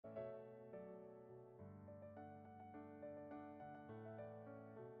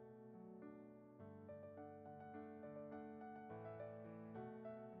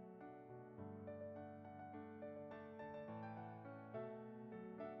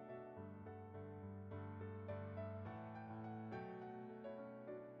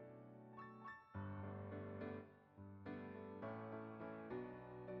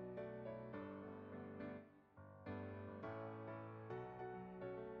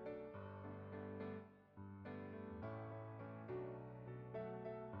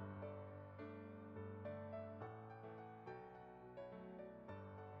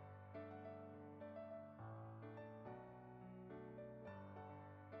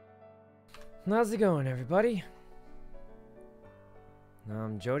How's it going, everybody?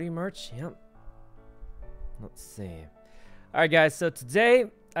 Jody merch, yep. Let's see. Alright, guys, so today,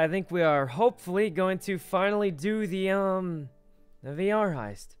 I think we are hopefully going to finally do the VR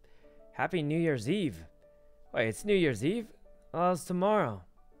heist. Happy New Year's Eve. Wait, it's New Year's Eve? Oh, it's tomorrow.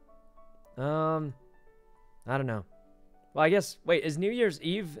 I don't know. Well, I guess, wait, is New Year's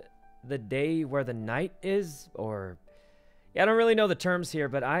Eve the day where the night is? Or... yeah, I don't really know the terms here,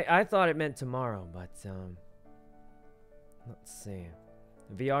 but I thought it meant tomorrow, but, let's see.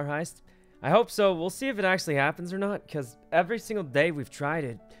 VR heist? I hope so. We'll see if it actually happens or not, because every single day we've tried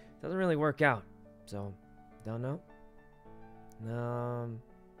it, doesn't really work out. So, don't know.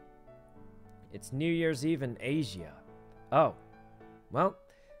 It's New Year's Eve in Asia. Oh. Well,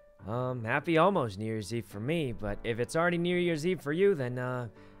 happy almost New Year's Eve for me, but if it's already New Year's Eve for you, then, I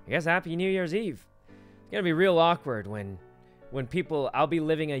guess happy New Year's Eve. It's gonna be real awkward when people, I'll be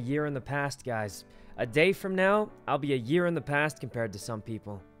living a year in the past, guys. A day from now, I'll be a year in the past compared to some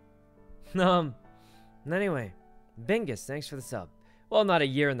people. Anyway, Bingus, thanks for the sub. Well, not a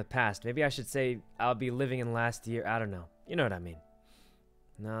year in the past. Maybe I should say I'll be living in last year. I don't know. You know what I mean.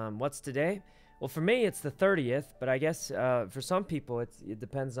 What's today? Well, for me, it's the 30th, but I guess for some people, it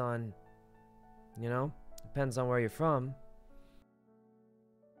depends on, you know, depends on where you're from.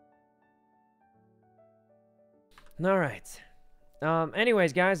 All right.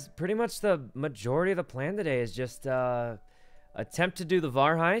 Anyways, guys, pretty much the majority of the plan today is just attempt to do the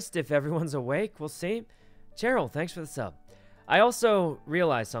VAR heist if everyone's awake. We'll see. Cheryl, thanks for the sub. I also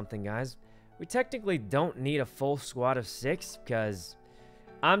realized something, guys. We technically don't need a full squad of 6 because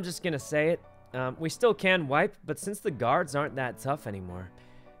I'm just going to say it. We still can wipe, but since the guards aren't that tough anymore,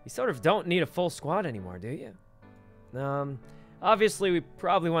 you sort of don't need a full squad anymore, do you? Obviously, we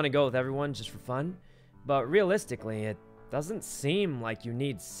probably want to go with everyone just for fun, but realistically, it doesn't seem like you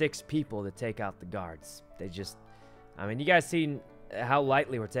need 6 people to take out the guards. They just... I mean, you guys seen how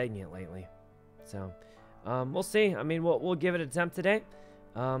lightly we're taking it lately. So, we'll see. I mean, we'll give it an attempt today.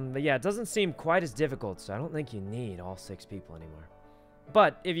 But yeah, it doesn't seem quite as difficult, so I don't think you need all 6 people anymore.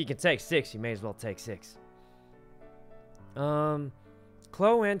 But if you can take 6, you may as well take 6.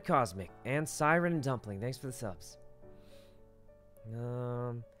 Chloe and Cosmic, and Siren and Dumpling, thanks for the subs.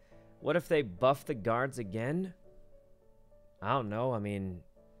 What if they buff the guards again? I don't know. I mean,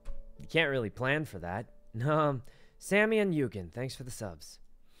 you can't really plan for that. Sammy and Yugen, thanks for the subs.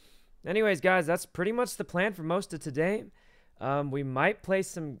 Anyways, guys, that's pretty much the plan for most of today. We might play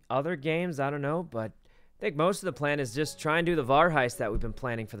some other games, I don't know, but I think most of the plan is just try and do the VAR heist that we've been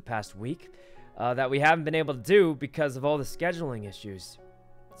planning for the past week, that we haven't been able to do because of all the scheduling issues.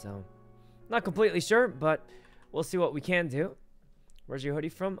 So, not completely sure, but we'll see what we can do. Where's your hoodie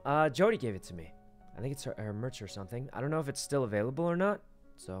from? Jody gave it to me. I think it's her merch or something. I don't know if it's still available or not,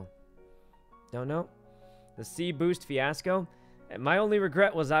 so don't know. The C boost fiasco. And my only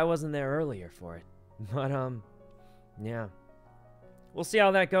regret was I wasn't there earlier for it. But yeah. We'll see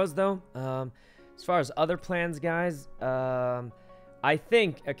how that goes though. As far as other plans, guys, I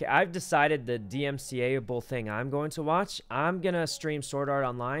think I've decided the DMCA-able thing I'm going to watch. I'm gonna stream Sword Art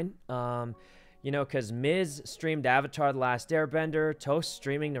Online. You know, because Miz streamed Avatar: The Last Airbender, Toast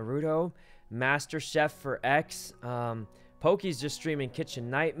streaming Naruto, Master Chef for X, Pokey's just streaming Kitchen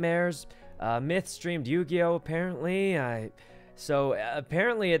Nightmares, Myth streamed Yu-Gi-Oh! Apparently. So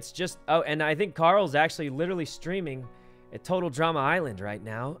apparently it's just... oh, and I think Carl's actually literally streaming at Total Drama Island right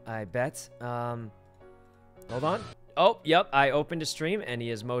now, I bet. Hold on. Oh, yep, I opened a stream, and he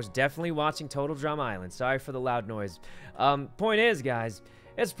is most definitely watching Total Drama Island. Sorry for the loud noise. Point is, guys,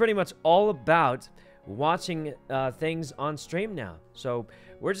 it's pretty much all about watching things on stream now. So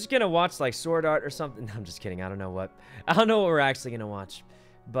we're just gonna watch like Sword Art or something. I'm just kidding. I don't know what we're actually gonna watch,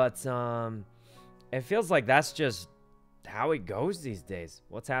 but it feels like that's just how it goes these days.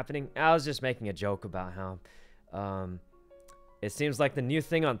 What's happening? I was just making a joke about how it seems like the new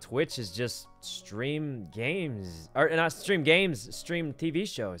thing on Twitch is just stream games, or not stream games, stream TV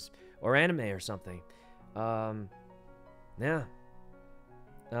shows or anime or something. Yeah.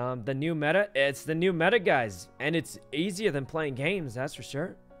 The new meta, it's the new meta, guys, and it's easier than playing games, that's for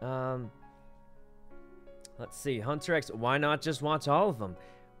sure. Let's see, Hunter X, why not just watch all of them?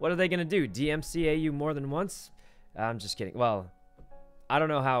 What are they gonna do, DMCA you more than once? I'm just kidding. Well, I don't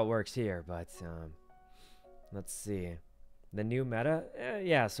know how it works here, but let's see. The new meta?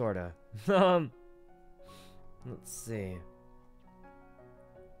 Yeah, sorta. Let's see.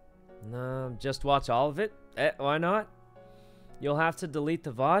 Just watch all of it? Why not? You'll have to delete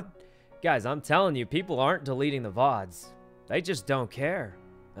the VOD? Guys, I'm telling you, people aren't deleting the VODs. They just don't care.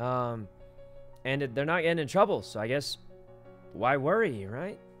 And they're not getting in trouble, so I guess why worry,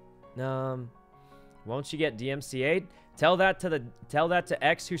 right? Won't you get DMCA'd? Tell that to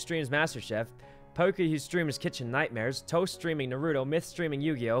X, who streams MasterChef, Pokey, who streams Kitchen Nightmares, Toast streaming Naruto, Myth streaming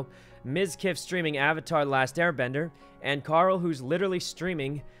Yu-Gi-Oh, Ms. Kiff streaming Avatar: The Last Airbender, and Carl, who's literally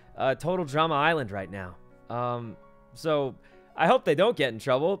streaming Total Drama Island right now. So I hope they don't get in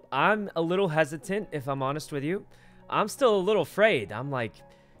trouble. I'm a little hesitant, if I'm honest with you. I'm still a little afraid. I'm like,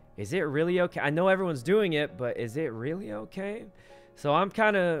 is it really okay? I know everyone's doing it, but is it really okay? So I'm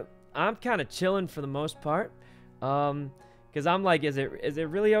kind of chilling for the most part. Because I'm like, is it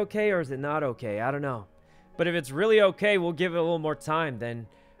really okay or is it not okay? I don't know. But if it's really okay, we'll give it a little more time. Then,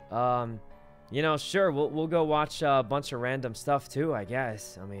 you know, sure, we'll go watch a bunch of random stuff too, I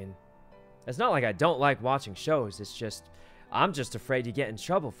guess. I mean, it's not like I don't like watching shows. It's just, I'm just afraid to get in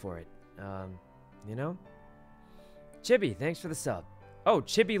trouble for it. You know? Chibi, thanks for the sub. Oh,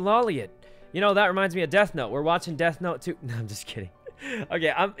 Chibi Lolliot. You know, that reminds me of Death Note. We're watching Death Note too. No, I'm just kidding.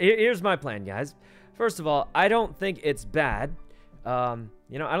 Okay, here's my plan, guys. First of all, I don't think it's bad. You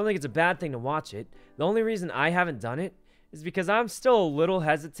know, I don't think it's a bad thing to watch it. The only reason I haven't done it is because I'm still a little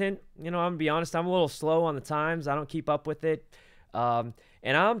hesitant. You know, I'm gonna be honest, I'm a little slow on the times. I don't keep up with it. And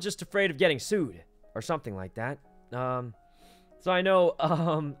I'm just afraid of getting sued or something like that. So I know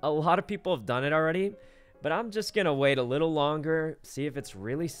a lot of people have done it already, but I'm just gonna wait a little longer, see if it's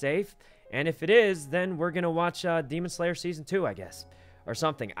really safe. And if it is, then we're gonna watch Demon Slayer Season 2, I guess. Or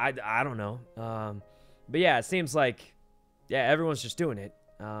something. I don't know. But yeah, it seems like, yeah, everyone's just doing it.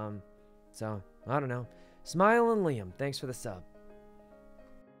 So, I don't know. Smile and Liam, thanks for the sub.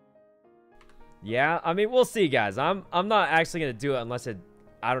 Yeah, I mean, we'll see, guys. I'm not actually going to do it unless it,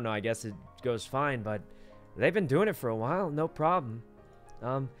 I don't know, I guess it goes fine. But they've been doing it for a while, no problem.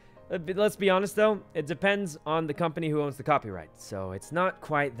 Let's be honest, though. It depends on the company who owns the copyright. So, it's not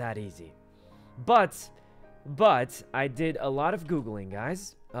quite that easy. But I did a lot of Googling,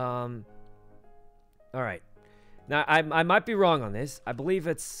 guys. Alright. Now, I might be wrong on this. I believe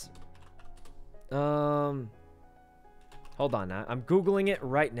it's... Hold on now. I'm Googling it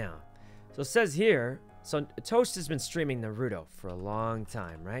right now. So it says here... So, Toast has been streaming Naruto for a long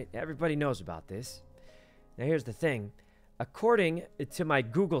time, right? Everybody knows about this. Now, here's the thing. According to my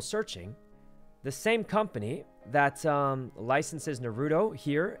Google searching, the same company that licenses Naruto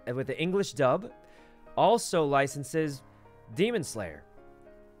here with the English dub also licenses Demon Slayer.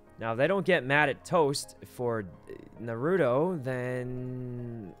 Now, if they don't get mad at Toast for Naruto,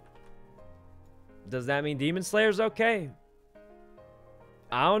 then does that mean Demon Slayer's okay?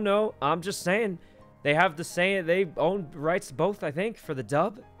 I don't know. I'm just saying. They have the same, they own rights both, I think, for the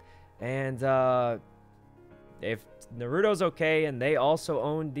dub. And if Naruto's okay and they also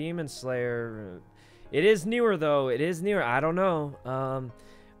own Demon Slayer, it is newer though. It is newer. I don't know.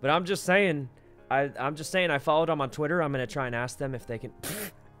 But I'm just saying. I'm just saying I followed them on Twitter. I'm going to try and ask them if they can...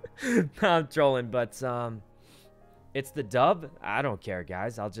 I'm trolling, but it's the dub. I don't care,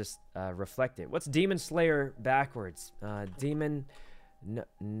 guys. I'll just reflect it. What's Demon Slayer backwards? Demon...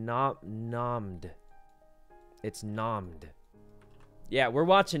 Nommed. It's nommed. Yeah, we're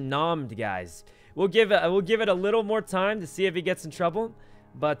watching nommed, guys. We'll give it a little more time to see if he gets in trouble.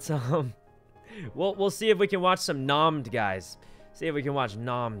 But we'll see if we can watch some nommed, guys. See if we can watch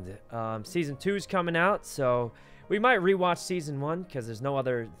nommed. Season 2's coming out, so we might rewatch Season 1 because there's no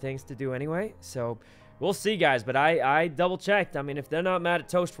other things to do anyway. So we'll see, guys. But I double-checked. I mean, if they're not mad at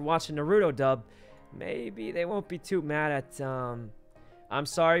Toast for watching Naruto dub, maybe they won't be too mad at... I'm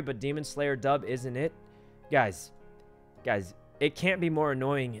sorry, but Demon Slayer dub isn't it. Guys, it can't be more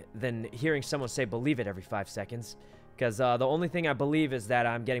annoying than hearing someone say believe it every 5 seconds. Because the only thing I believe is that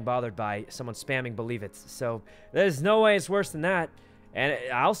I'm getting bothered by someone spamming believe it. So there's no way it's worse than that. And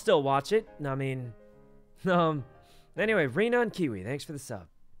I'll still watch it. I mean, anyway, Rena and Kiwi, thanks for the sub.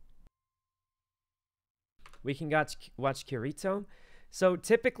 We can watch Kirito. So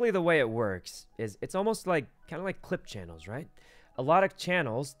typically the way it works is it's almost like, kind of like clip channels, right? A lot of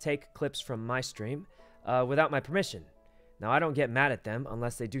channels take clips from my stream without my permission. Now, I don't get mad at them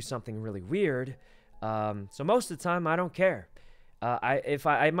unless they do something really weird. So most of the time, I don't care.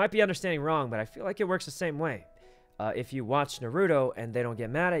 I might be understanding wrong, but I feel like it works the same way. If you watch Naruto and they don't get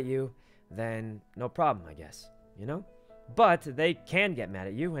mad at you, then no problem, I guess. You know? But they can get mad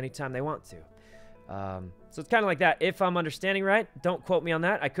at you anytime they want to. So it's kind of like that. If I'm understanding right, don't quote me on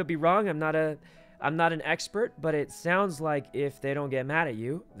that. I could be wrong. I'm not an expert, but it sounds like if they don't get mad at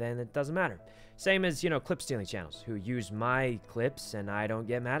you, then it doesn't matter. Same as, you know, clip stealing channels who use my clips and I don't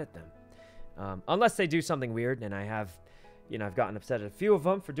get mad at them. Unless they do something weird, and I have, you know, I've gotten upset at a few of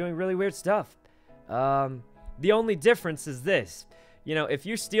them for doing really weird stuff. The only difference is this. you know, if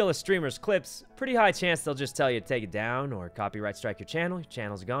you steal a streamer's clips, pretty high chance they'll just tell you to take it down or copyright strike your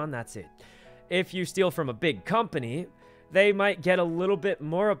channel's gone, that's it. If you steal from a big company, they might get a little bit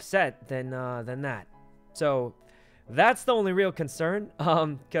more upset than that. So that's the only real concern,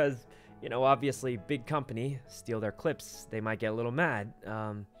 because, you know, obviously big company, steal their clips, they might get a little mad.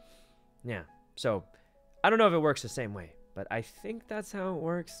 Yeah, so I don't know if it works the same way, but I think that's how it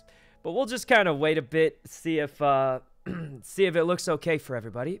works. But we'll just kind of wait a bit, see if see if it looks okay for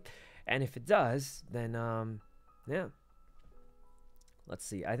everybody. And if it does, then, yeah. Let's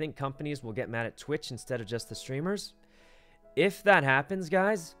see. I think companies will get mad at Twitch instead of just the streamers. If that happens,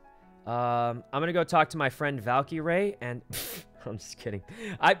 guys, I'm going to go talk to my friend Valkyrie and... I'm just kidding.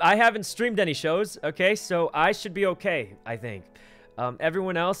 I haven't streamed any shows, okay? So I should be okay, I think.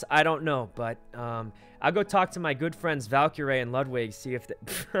 Everyone else, I don't know. But I'll go talk to my good friends Valkyrie and Ludwig, see if they...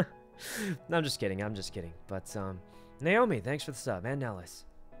 No, I'm just kidding. I'm just kidding. But, Naomi, thanks for the sub. And Nellis.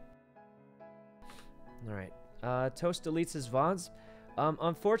 Alright. Toast deletes his VODs.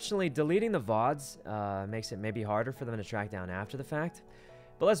 Unfortunately, deleting the VODs makes it maybe harder for them to track down after the fact.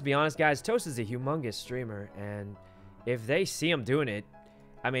 But let's be honest, guys. Toast is a humongous streamer, and if they see him doing it,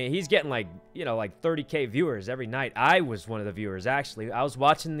 I mean, he's getting like, you know, like 30K viewers every night. I was one of the viewers, actually. I was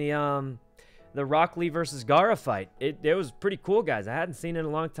watching the Rock Lee versus Gara fight. It was pretty cool, guys. I hadn't seen it in a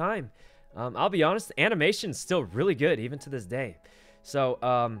long time. I'll be honest, animation's still really good, even to this day. So,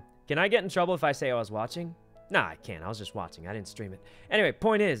 can I get in trouble if I say I was watching? Nah, I can't. I was just watching. I didn't stream it. Anyway,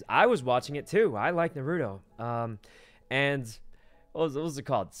 point is, I was watching it too. I like Naruto. And what was it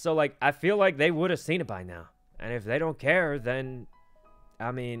called? So, like, I feel like they would have seen it by now. And if they don't care, then,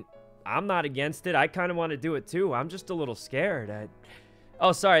 I mean, I'm not against it. I kind of want to do it too. I'm just a little scared.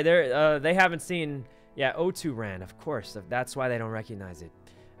 Oh, sorry. They haven't seen, yeah, O2 ran, of course. That's why they don't recognize it.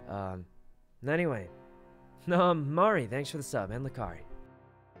 Anyway. Mari, thanks for the sub. And Lakari.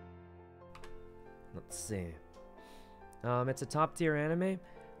 Let's see. It's a top tier anime.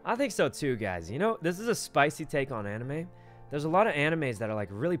 I think so too, guys. You know, this is a spicy take on anime. There's a lot of animes that are like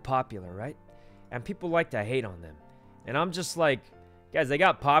really popular, right? And people like to hate on them. And I'm just like, guys, they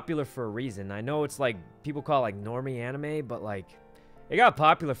got popular for a reason. I know it's like, people call it like normie anime, but like, it got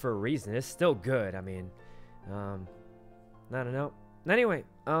popular for a reason. It's still good. I mean, I don't know. Anyway,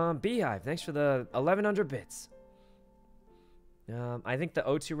 Beehive, thanks for the 1100 bits. I think the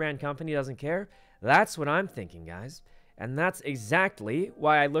O2 Ran company doesn't care. That's what I'm thinking, guys. And that's exactly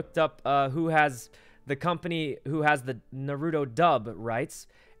why I looked up who has the company who has the Naruto dub rights.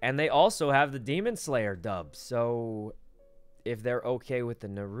 And they also have the Demon Slayer dub. So if they're okay with the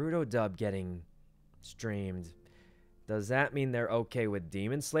Naruto dub getting streamed, does that mean they're okay with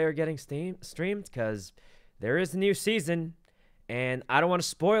Demon Slayer getting streamed? Because there is a new season. And I don't want to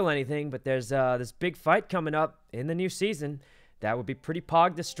spoil anything, but there's this big fight coming up in the new season that would be pretty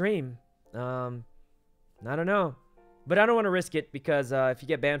pog to stream. I don't know. But I don't want to risk it because if you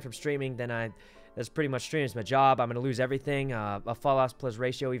get banned from streaming, then that's pretty much streaming's my job. I'm going to lose everything. A fall loss plus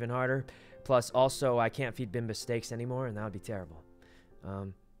ratio even harder. Plus, also, I can't feed Bimba steaks anymore, and that would be terrible.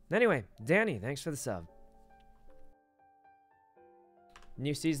 Anyway, Danny, thanks for the sub.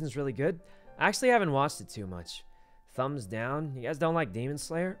 New season's really good. I actually haven't watched it too much. Thumbs down. You guys don't like Demon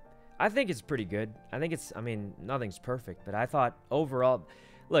Slayer? I think it's pretty good. I think it's, I mean, nothing's perfect, but I thought overall...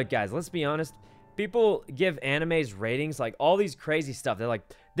 Look, guys, let's be honest. People give animes ratings, like all these crazy stuff. They're like,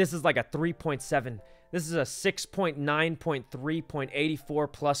 this is like a 3.7. This is a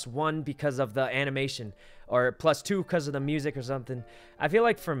 6.9.3.84 plus 1 because of the animation. Or plus 2 because of the music or something. I feel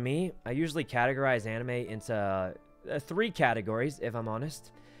like for me, I usually categorize anime into 3 categories, if I'm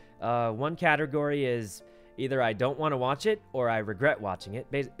honest. One category is either I don't want to watch it or I regret watching it.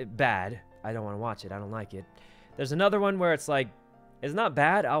 Bad. I don't want to watch it. I don't like it. There's another one where it's like, it's not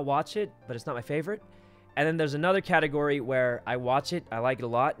bad, I'll watch it, but it's not my favorite. And then there's another category where I watch it, I like it a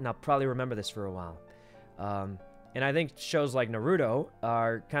lot, and I'll probably remember this for a while. And I think shows like Naruto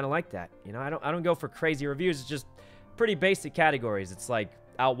are kind of like that. You know, I don't go for crazy reviews. It's just pretty basic categories. It's like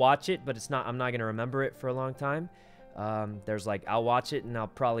I'll watch it, but I'm not gonna remember it for a long time. There's like I'll watch it and I'll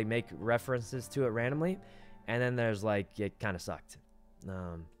probably make references to it randomly. And then there's like it kind of sucked.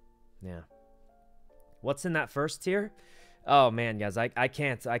 Yeah. What's in that first tier? Oh man, guys, I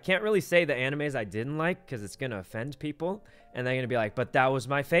can't really say the animes I didn't like because it's gonna offend people, and they're gonna be like, but that was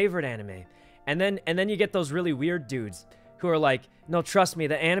my favorite anime. And then you get those really weird dudes who are like, no, trust me,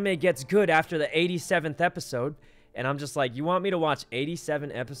 the anime gets good after the 87th episode. And I'm just like, you want me to watch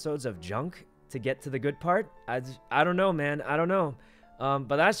 87 episodes of junk to get to the good part? I don't know, man. I don't know.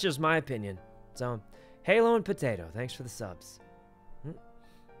 But that's just my opinion. So, Halo and Potato, thanks for the subs.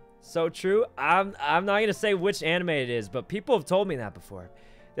 So true. I'm not gonna say which anime it is, but people have told me that before.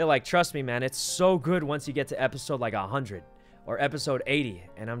 They're like, trust me, man, it's so good once you get to episode like 100 or episode 80,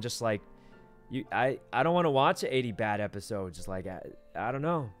 and I'm just like, I don't want to watch 80 bad episodes. Just like I don't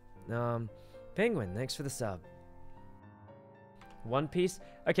know. Penguin, thanks for the sub. One Piece.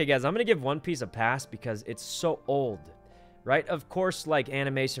 Okay, guys, I'm gonna give One Piece a pass because it's so old, right? Of course, like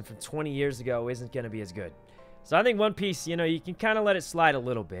animation from 20 years ago isn't gonna be as good. So I think One Piece, you know, you can kind of let it slide a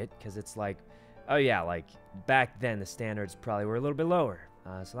little bit because it's like, oh yeah, like back then the standards probably were a little bit lower.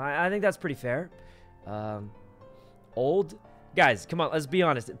 So I think that's pretty fair. Old. Guys, come on, let's be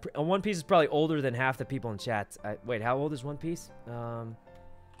honest. One Piece is probably older than half the people in chat. Wait, how old is One Piece? How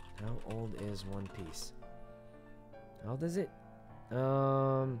old is One Piece? How old is it?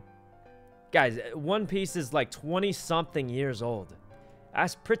 Guys, One Piece is like 20-something years old.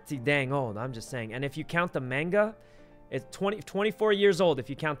 That's pretty dang old, I'm just saying. And if you count the manga, it's 24 years old if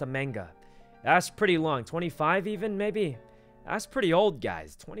you count the manga. That's pretty long. 25 even, maybe? That's pretty old,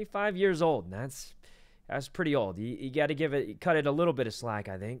 guys. 25 years old. That's pretty old. You got to cut it a little bit of slack,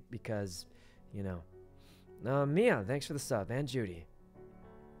 I think, because, you know. Mia, thanks for the sub. And Judy.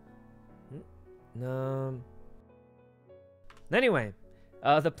 Anyway,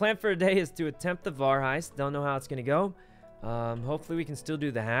 the plan for today is to attempt the VAR heist. Don't know how it's going to go. Hopefully we can still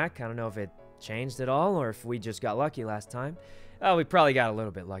do the hack. I don't know if it changed at all or if we just got lucky last time. Oh, we probably got a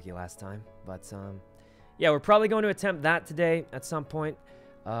little bit lucky last time. But, yeah, we're probably going to attempt that today at some point.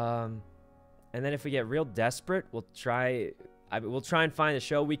 And then if we get real desperate, we'll try and find a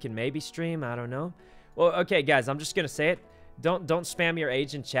show we can maybe stream. I don't know. Well, okay, guys, I'm just going to say it. Don't spam your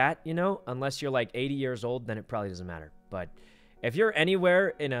age in chat, you know, unless you're like 80 years old, then it probably doesn't matter. But if you're anywhere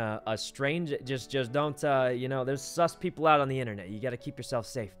in a strange, just don't, you know, there's sus people out on the internet. You got to keep yourself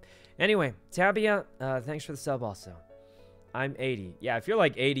safe. Anyway, Tabia, thanks for the sub also. I'm 80. Yeah, if you're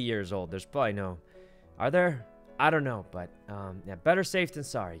like 80 years old, there's probably no... Are there? I don't know, but, yeah, better safe than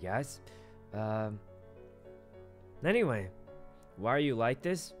sorry, guys. Anyway, why are you like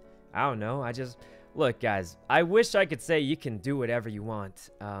this? I don't know. Look, guys, I wish I could say you can do whatever you want,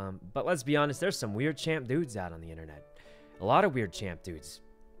 but let's be honest, there's some weird champ dudes out on the internet. A lot of weird champ dudes.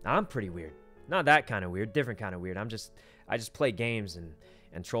 I'm pretty weird. Not that kind of weird, different kind of weird. I just play games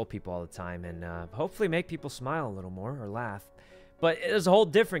and troll people all the time and hopefully make people smile a little more or laugh. But there's a whole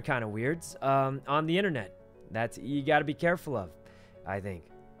different kind of weirds on the internet that you got to be careful of, I think.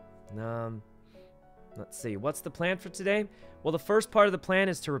 Let's see. What's the plan for today? Well, the first part of the plan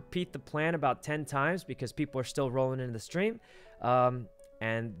is to repeat the plan about 10 times because people are still rolling into the stream.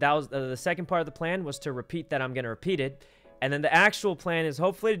 And that was the second part of the plan was to repeat that I'm going to repeat it. And then the actual plan is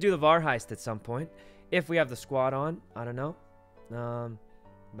hopefully to do the VAR heist at some point if we have the squad on. I don't know.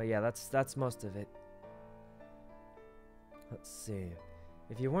 But yeah, that's most of it. Let's see.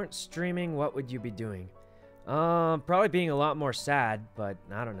 If you weren't streaming, what would you be doing? Probably being a lot more sad, but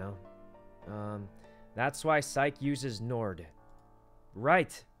I don't know. That's why Syke uses Nord.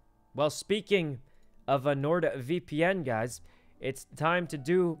 Right. Well, speaking of a Nord VPN, guys, it's time to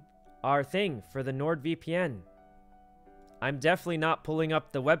do our thing for the Nord VPN. I'm definitely not pulling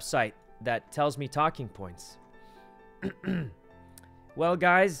up the website that tells me talking points. Well,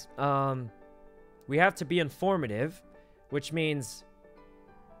 guys, we have to be informative, which means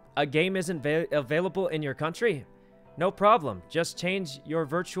a game isn't available in your country. No problem. Just change your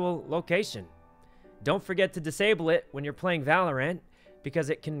virtual location. Don't forget to disable it when you're playing Valorant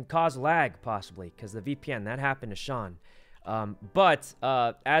because it can cause lag, possibly, because the VPN. That happened to Sean. But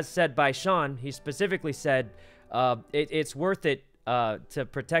as said by Sean, he specifically said it's worth it to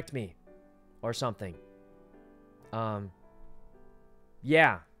protect me or something.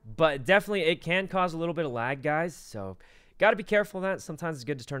 Yeah, but definitely it can cause a little bit of lag, guys. So got to be careful of that. Sometimes it's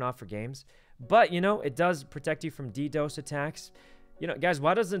good to turn off for games. But, you know, it does protect you from DDoS attacks. You know, guys,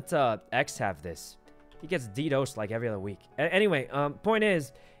 why doesn't X have this? He gets DDoSed like every other week. Anyway, point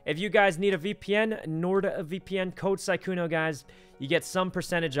is, if you guys need a VPN, NordVPN, code Sykkuno, guys, you get some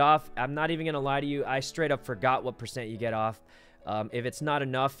percentage off. I'm not even going to lie to you. I straight up forgot what percent you get off. If it's not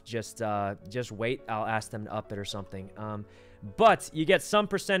enough, just wait. I'll ask them to up it or something. But you get some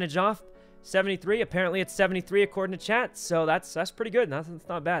percentage off. 73. Apparently, it's 73 according to chat. So that's pretty good. That's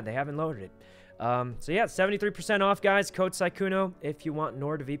not bad. They haven't loaded it. So yeah, 73% off, guys. Code Sykkuno if you want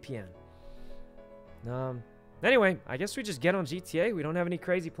NordVPN. Anyway, I guess we just get on GTA. We don't have any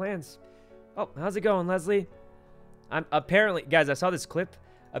crazy plans. Oh, how's it going, Leslie? Apparently, guys, I saw this clip.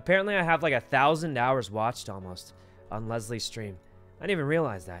 Apparently, I have like 1,000 hours watched almost on Leslie's stream. I didn't even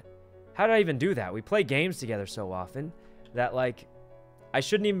realize that. How did I even do that? We play games together so often that, like, I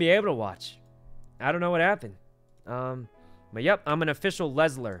shouldn't even be able to watch. I don't know what happened. But yep, I'm an official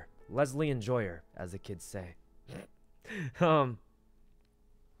Lesler. Leslie Enjoyer, as the kids say.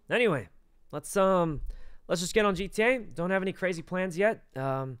 Anyway, let's just get on GTA. Don't have any crazy plans yet.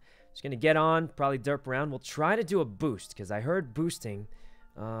 Just gonna get on, probably derp around. We'll try to do a boost, because I heard boosting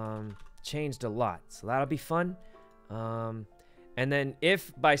changed a lot, so that'll be fun. And then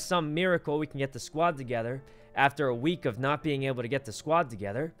if by some miracle we can get the squad together after a week of not being able to get the squad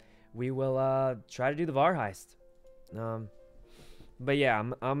together, we will try to do the VAR heist. But yeah,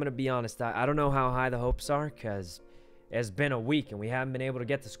 I'm gonna be honest. I don't know how high the hopes are, because it's been a week and we haven't been able to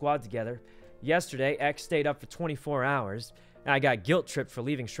get the squad together. Yesterday, X stayed up for 24 hours. And I got guilt tripped for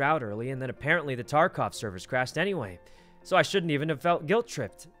leaving Shroud early, and then apparently the Tarkov servers crashed anyway. So I shouldn't even have felt guilt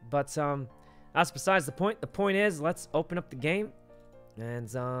tripped. But that's besides the point. The point is, let's open up the game. And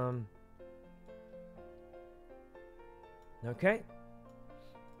okay.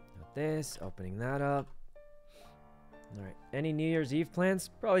 Got this, opening that up. Alright, any New Year's Eve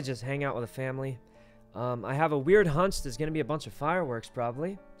plans? Probably just hang out with the family. I have a weird hunch there's gonna be a bunch of fireworks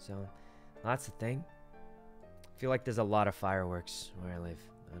probably. So that's the thing. I feel like there's a lot of fireworks where I live.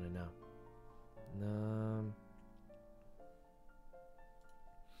 I don't know.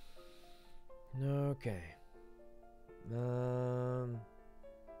 Okay.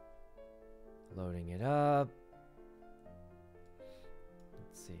 Loading it up.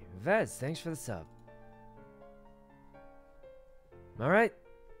 Let's see. Vez, thanks for the sub. Alright.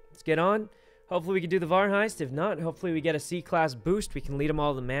 Let's get on. Hopefully we can do the VAR heist. If not, hopefully we get a C-class boost. We can lead them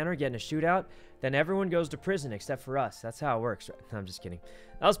all to the manor, get in a shootout. Then everyone goes to prison except for us. That's how it works. No, I'm just kidding.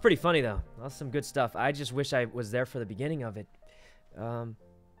 That was pretty funny, though. That was some good stuff. I just wish I was there for the beginning of it. Alright.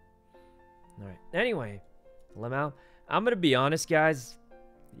 Anyway, Lemau, I'm going to be honest, guys.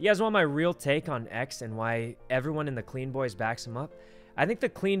 You guys want my real take on X and why everyone in the Clean Boys backs him up? I think the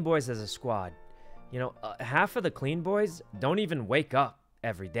Clean Boys as a squad, you know, half of the Clean Boys don't even wake up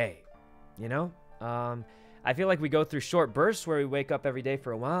every day. You know, I feel like we go through short bursts where we wake up every day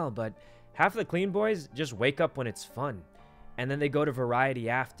for a while, but half of the Clean Boys just wake up when it's fun, and then they go to variety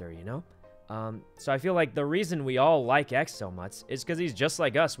after, you know? So I feel like the reason we all like X so much is because he's just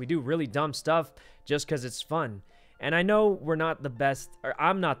like us. We do really dumb stuff just because it's fun. And I know we're not the best, or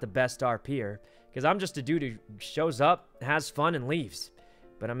I'm not the best RPer, because I'm just a dude who shows up, has fun, and leaves.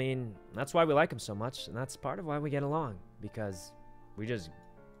 But I mean, that's why we like him so much, and that's part of why we get along, because we just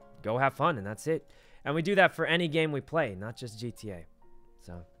go have fun, and that's it. And we do that for any game we play, not just GTA.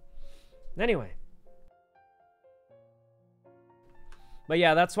 So, anyway. But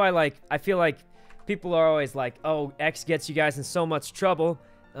yeah, that's why, like, I feel like people are always like, oh, X gets you guys in so much trouble.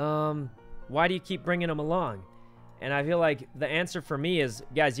 Why do you keep bringing him along? And I feel like the answer for me is,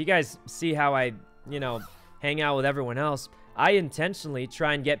 guys, you guys see how I, you know, hang out with everyone else. I intentionally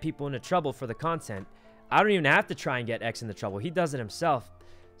try and get people into trouble for the content. I don't even have to try and get X into trouble. He does it himself.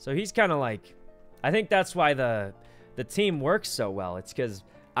 So he's kind of like, I think that's why the team works so well. It's because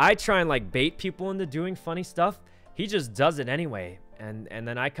I try and like bait people into doing funny stuff. He just does it anyway. And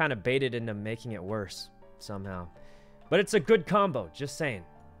then I kind of bait it into making it worse somehow. But it's a good combo, just saying.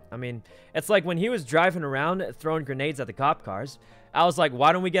 I mean, it's like when he was driving around throwing grenades at the cop cars, I was like,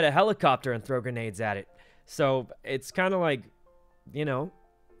 why don't we get a helicopter and throw grenades at it? So it's kind of like, you know,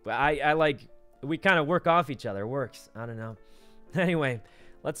 I like, we kind of work off each other. It works. I don't know. Anyway,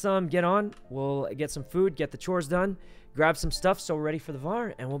 let's get on. We'll get some food, get the chores done, grab some stuff so we're ready for the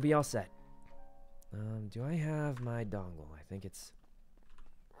VAR, and we'll be all set. Do I have my dongle? I think it's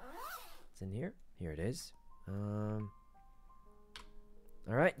in here. Here it is. All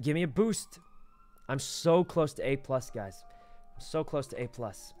right, give me a boost. I'm so close to A+, guys. I'm so close to A+.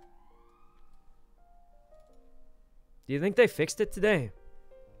 Do you think they fixed it today?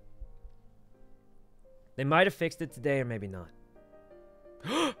 They might have fixed it today or maybe not.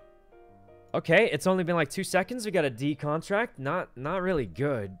 Okay, it's only been like 2 seconds. We got a D contract. Not really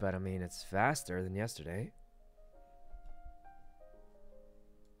good, but I mean, it's faster than yesterday.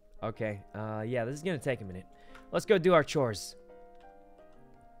 Okay, yeah, this is gonna take a minute. Let's go do our chores.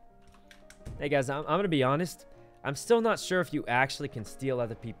 Hey guys, I'm gonna be honest. I'm still not sure if you actually can steal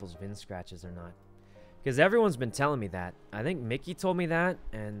other people's VIN scratches or not. Because everyone's been telling me that. I think Mickey told me that,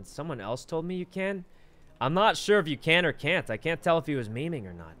 and someone else told me you can. I'm not sure if you can or can't. I can't tell if he was memeing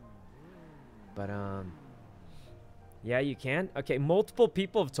or not. But, yeah, you can. Okay, multiple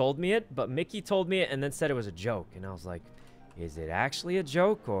people have told me it, but Mickey told me it and then said it was a joke. And I was like, is it actually a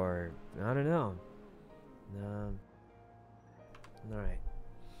joke or... I don't know. Alright.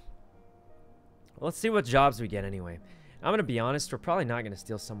 Let's see what jobs we get anyway. I'm going to be honest, we're probably not going to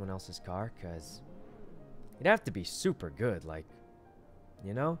steal someone else's car, because it'd have to be super good, like,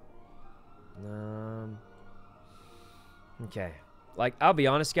 you know? Okay. Like, I'll be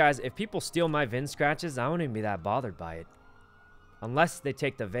honest, guys. If people steal my VIN scratches, I won't even be that bothered by it. Unless they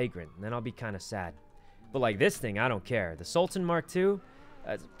take the Vagrant. And then I'll be kind of sad. But, like, this thing, I don't care. The Sultan Mark II,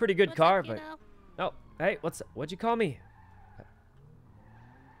 it's a pretty good car, but... Oh, hey, what'd you call me?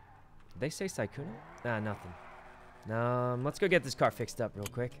 Did they say Sykkuno? Nah, nothing. Let's go get this car fixed up real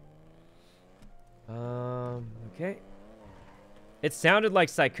quick. Okay. It sounded like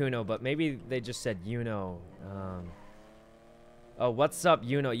Sykkuno, but maybe they just said YUNO. Oh, what's up,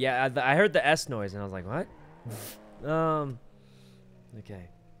 YUNO? Yeah, I heard the S noise, and I was like, what? Okay.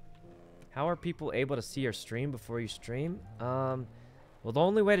 How are people able to see your stream before you stream? Well, the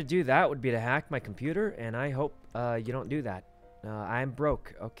only way to do that would be to hack my computer, and I hope you don't do that. I'm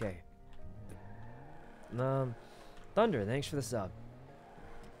broke. Okay. Thunder, thanks for the sub.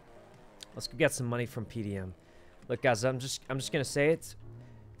 Let's go get some money from PDM. Look, guys, I'm just gonna say it.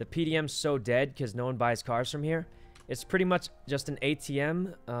 The PDM's so dead because no one buys cars from here. It's pretty much just an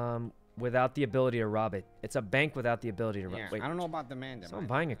ATM without the ability to rob it. It's a bank without the ability to rob. Wait, I don't know about the man. Someone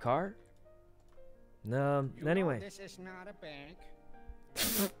buying a car? No. Anyway. This is not a bank.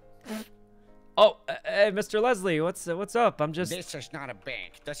 Oh, hey, Mr. Leslie, what's up? I'm just. This is not a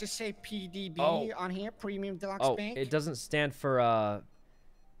bank. Does it say PDB on here? Premium Deluxe Bank? Oh, it doesn't stand for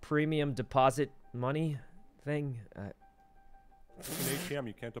premium deposit money thing. In ATM,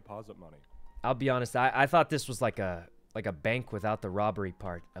 you can't deposit money. I'll be honest. I thought this was like a bank without the robbery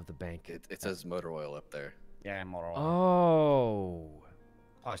part of the bank. It says motor oil up there. Yeah, motor oil. Oh.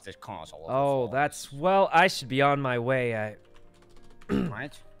 Plus, there's cars all over. Oh, that's well. I should be on my way.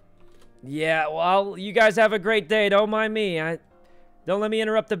 Right? Yeah. Well, you guys have a great day. Don't mind me. Don't let me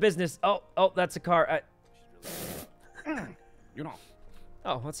interrupt the business. Oh, that's a car. You know.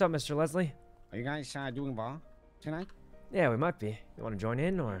 Oh, what's up, Mr. Leslie? Are you guys doing bar tonight? Yeah, we might be. You want to join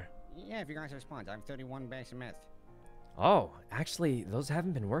in, or? Yeah, if you guys respond. I have 31 bags of meth. Oh, actually, those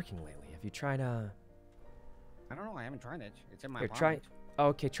haven't been working lately. Have you tried, I don't know. I haven't tried it. It's in my Here, apartment.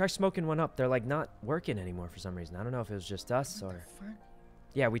 okay, try smoking one up. They're, like, not working anymore for some reason. I don't know if it was just us, What or... the fuck?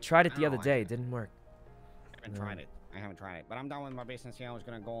 Yeah, we tried it the other day. It didn't work. I haven't tried it. I haven't tried it. But I'm done with my business here. I was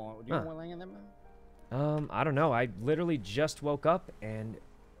gonna go... Do you know where them? I don't know. I literally just woke up, and...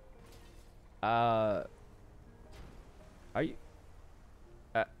 Are you...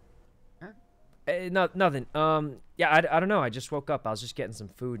 No, nothing. Yeah, I don't know. I just woke up. I was just getting some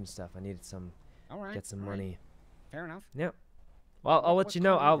food and stuff. I needed some... Get some money. Fair enough. Yeah. Well, I'll let you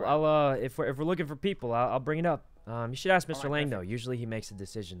know. If we're looking for people, I'll bring it up. You should ask Mr. Lang, though. Usually he makes the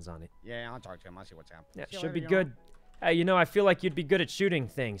decisions on it. Yeah, I'll talk to him. I'll see what's happening. Yeah, should be good. Hey, you know, I feel like you'd be good at shooting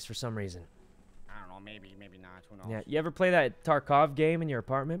things for some reason. I don't know. Maybe not. Who knows? Yeah. You ever play that Tarkov game in your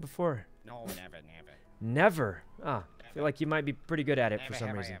apartment before? No, never. Never? Ah, I feel like you might be pretty good at it for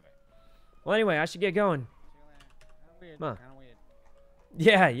some reason. Ever. Well, anyway, I should get going. Weird. Huh. Kind of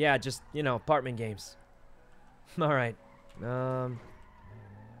weird. Yeah, just, you know, apartment games. All right.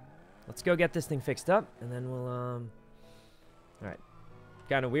 Let's go get this thing fixed up, and then we'll, all right.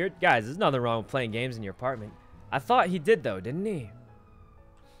 Kind of weird. Guys, there's nothing wrong with playing games in your apartment. I thought he did, though, didn't he?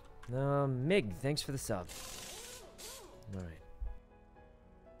 Mig, thanks for the sub. All right.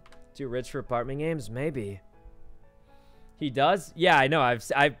 Too rich for apartment games? Maybe. He does? Yeah, I know.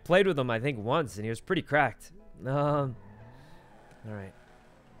 I've played with him, I think, once, and he was pretty cracked. All right.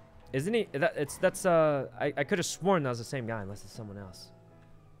 Isn't he? I could have sworn that was the same guy, unless it's someone else.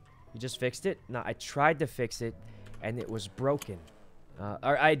 You just fixed it? No, I tried to fix it, and it was broken.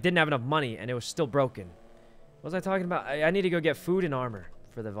 Or I didn't have enough money, and it was still broken. What was I talking about? I need to go get food and armor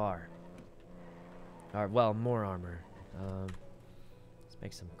for the VAR. Or, well, more armor. Let's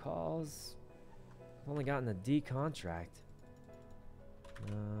make some calls. I've only gotten the D contract.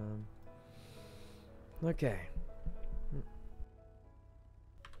 Okay.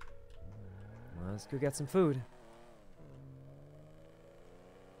 Well, let's go get some food.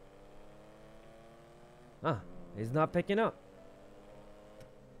 Huh. He's not picking up.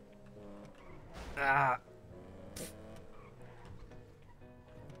 Ah.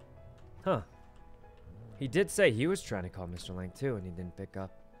 Huh. He did say he was trying to call Mr. Lang too, and he didn't pick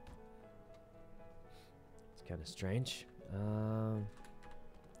up. It's kind of strange.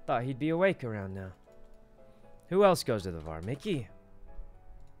 Thought he'd be awake around now. Who else goes to the VAR? Mickey?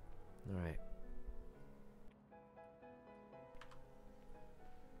 Alright.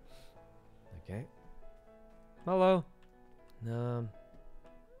 Okay. Hello.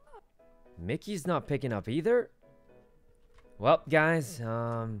 Mickey's not picking up either. Well, guys,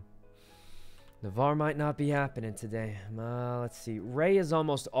 the VAR might not be happening today. Let's see. Ray is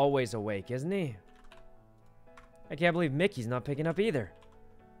almost always awake, isn't he? I can't believe Mickey's not picking up either.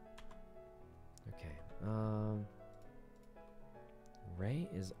 Okay. Ray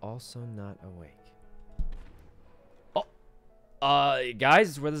is also not awake. Oh,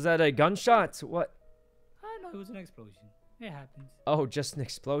 guys, was that a gunshot? What? I know it was an explosion. It happens. Oh, just an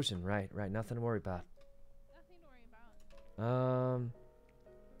explosion. Right, right. Nothing to worry about. Nothing to worry about.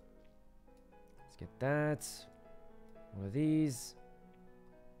 Let's get that. One of these.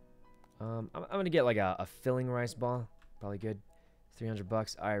 I'm gonna get like a filling rice ball. Probably good.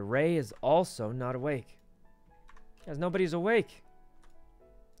 $300. All right, Ray is also not awake. Guys, nobody's awake.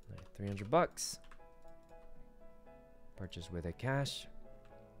 All right, $300. Purchase with a cash.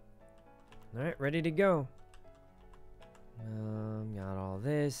 All right, ready to go. Got all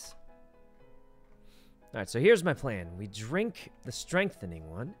this. All right, so here's my plan. We drink the strengthening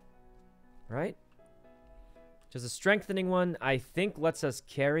one, right? Just the strengthening one, I think, lets us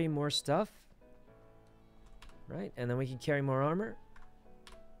carry more stuff, right? And then we can carry more armor.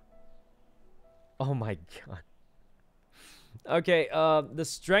 Oh my god. Okay, the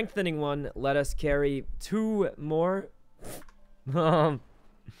strengthening one let us carry 2 more.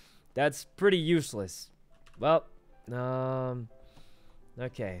 That's pretty useless. Well,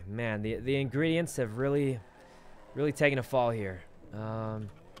 okay, man, the ingredients have really taken a fall here.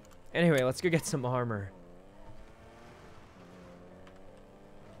 Anyway, let's go get some armor.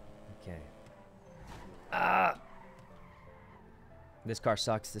 Okay. This car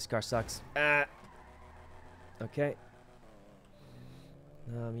sucks. This car sucks. Okay.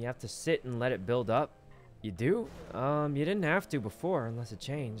 You have to sit and let it build up. You do? You didn't have to before, unless it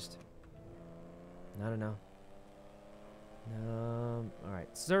changed. I don't know.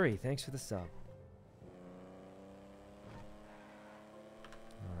 Alright. Suri, thanks for the sub.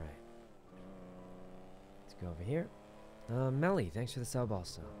 Alright. Let's go over here. Melly, thanks for the sub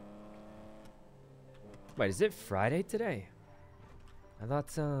also. Wait, is it Friday today? I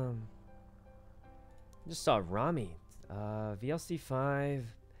thought, I just saw Rami. VLC 5,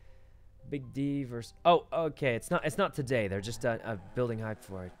 Big D versus... Oh, okay, it's not today. They're just building hype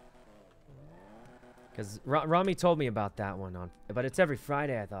for it. Because Rami told me about that one, but it's every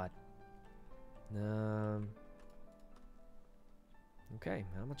Friday, I thought. Okay,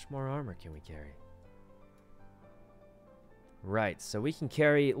 how much more armor can we carry? Right, so we can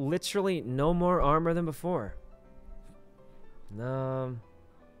carry literally no more armor than before.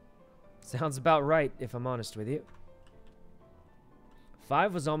 Sounds about right, if I'm honest with you.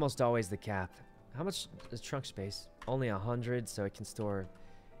 5 was almost always the cap. How much is trunk space? Only 100, so it can store...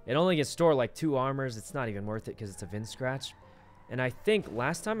 It only can store like 2 armors. It's not even worth it because it's a Vin scratch. And I think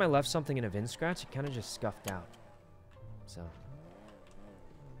last time I left something in a Vin scratch, it kind of just scuffed out. So...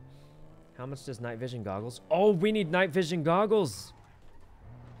 How much does night vision goggles? Oh, we need night vision goggles!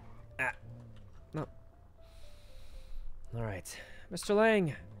 No. Alright. Mr.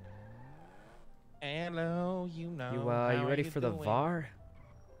 Lang. Hello, YUNO. You ready for the VAR?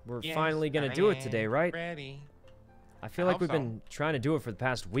 We're finally gonna do it today, right? Ready. I feel like we've been trying to do it for the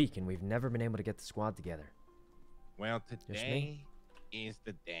past week, and we've never been able to get the squad together. Well, today is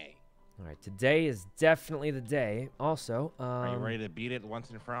the day. Alright, today is definitely the day. Also, Are you ready to beat it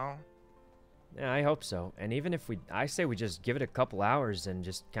once and for all? Yeah, I hope so. And even if I say we just give it a couple hours and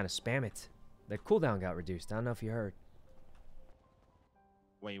just kind of spam it. The cooldown got reduced. I don't know if you heard.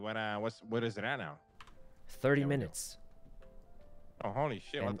 Wait, what is it at now? 30 minutes. Oh, holy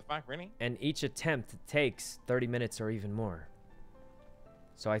shit, what the fuck, really? And each attempt takes 30 minutes or even more.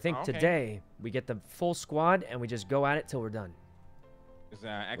 So I think okay. today we get the full squad and we just go at it till we're done. Is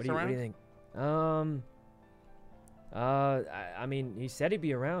X What do around? you think? I mean, he said he'd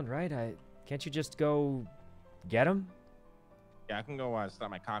be around, right? Can't you just go get him? Yeah, I can go slap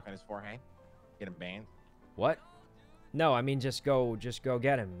my cock on his forehead. Get him banned. What? No, I mean just go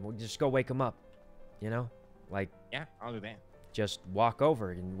get him. We'll just go wake him up. You know? Like, yeah, I'll do that. Just walk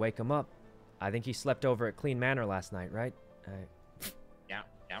over and wake him up. I think he slept over at Clean Manor last night, right? Yeah.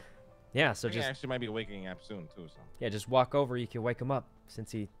 Yeah, so I just actually might be waking up soon too, so. Yeah, just walk over, you can wake him up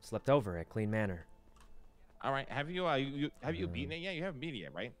since he slept over at Clean Manor. All right, have you beaten it yet? You haven't beaten it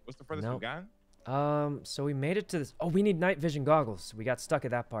yet, right? What's the furthest nope. we've gotten? So we made it to this. Oh, we need night vision goggles. We got stuck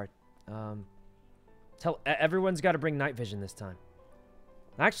at that part. Everyone's got to bring night vision this time.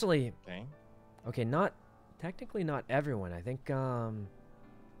 Actually, okay, technically not everyone. I think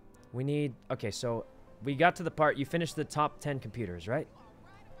we need. Okay, so we got to the part. You finished the top 10 computers, right?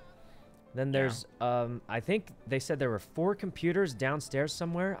 Then there's I think they said there were 4 computers downstairs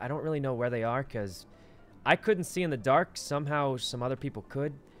somewhere. I don't really know where they are because I couldn't see in the dark. Somehow some other people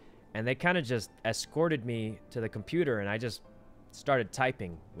could. And they kind of just escorted me to the computer, and I just started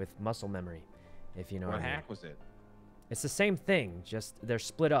typing with muscle memory, if you know what I mean. What hack was it? It's the same thing, just they're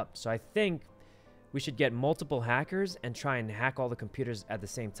split up. So I think we should get multiple hackers and try and hack all the computers at the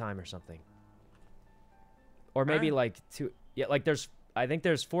same time or something. Or maybe like two. Yeah, like I think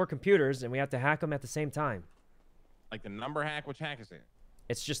there's 4 computers and we have to hack them at the same time. Like the number hack? Which hack is it?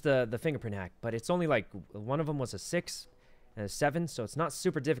 It's just the fingerprint hack, but it's only like one of them was a 6 and a 7, so it's not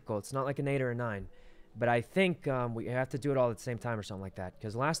super difficult. It's not like an 8 or a 9. But I think we have to do it all at the same time or something like that.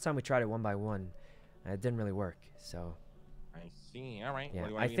 Because last time we tried it one by one, it didn't really work. So. I see. All right. Yeah,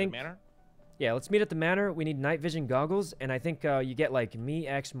 Well, I think. Yeah, let's meet at the manor. We need night vision goggles, and I think you get like me,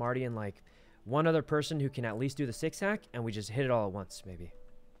 X, Marty, and like one other person who can at least do the 6 hack, and we just hit it all at once, maybe.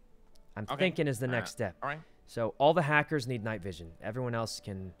 I'm thinking is the next step. All right. So all the hackers need night vision. Everyone else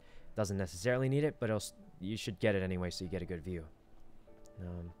doesn't necessarily need it, but you should get it anyway, so you get a good view.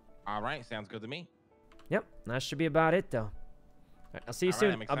 All right. Sounds good to me. Yep, that should be about it, though. All right, I'll see you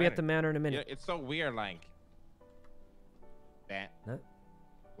soon. I'll be at the manor in a minute. It's so weird, like that. Huh?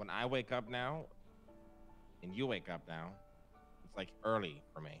 When I wake up now, and you wake up now, it's like early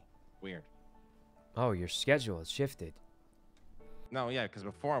for me. Weird. Oh, your schedule has shifted. No, yeah, because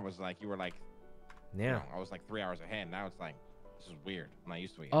before it was like you were like, yeah, you know, I was like 3 hours ahead. Now it's like this is weird. I'm not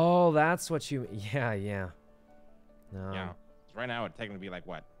used to it. Oh, that's what you. Yeah. Yeah. So right now it'd technically be like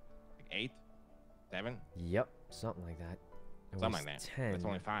what, like 8, 7? Yep, something like that. Something like that. 10. It's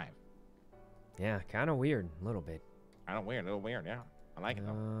only 5. Yeah, kind of weird, a little bit. Kind of weird, a little weird. Yeah, I like it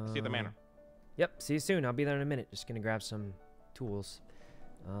though. See you at the manor. Yep, see you soon. I'll be there in a minute. Just gonna grab some tools.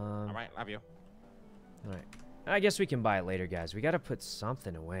 All right, love you. All right. I guess we can buy it later, guys. We gotta put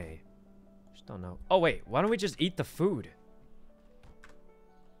something away. Just don't know. Oh wait, why don't we just eat the food?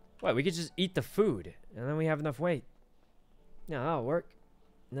 What? We could just eat the food, and then we have enough weight. No, that'll work.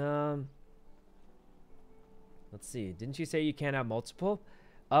 Let's see. Didn't you say you can't have multiple?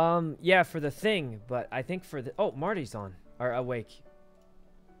 Yeah, for the thing, but I think for the... Oh, Marty's on. Or awake.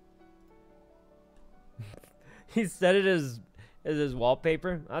 He set it as his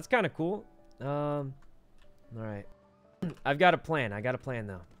wallpaper. That's kind of cool. All right. I've got a plan. I got a plan,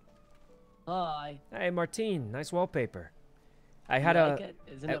 though. Hi. Hey, Martine. Nice wallpaper. I had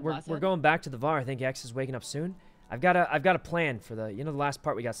we're going back to the VAR. I think X is waking up soon. I've got a plan for the the last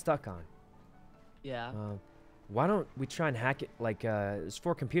part we got stuck on. Yeah. Why don't we try and hack it? Like there's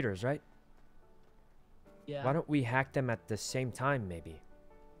 4 computers, right? Yeah. Why don't we hack them at the same time, maybe?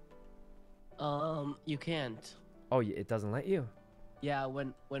 You can't. Oh, it doesn't let you. Yeah,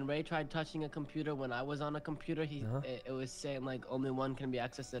 when Ray tried touching a computer when I was on a computer, it was saying like only one can be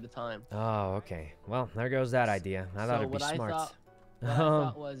accessed at a time. Oh, okay. Well, there goes that idea. I thought it'd be smart. What I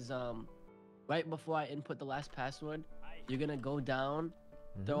thought was right before I input the last password, you're gonna go down,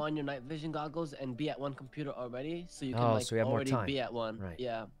 throw on your night vision goggles, and be at one computer already, so you can so we have more already time. be at one. Right.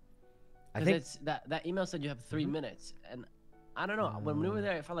 Yeah. I think it's that email said you have 3 minutes, and I don't know. When we were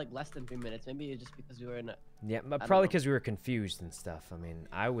there, it felt like less than 3 minutes. Maybe it's just because we were in a... Yeah, but probably because we were confused and stuff. I mean,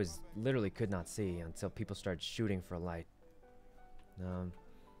 I literally could not see until people started shooting for light.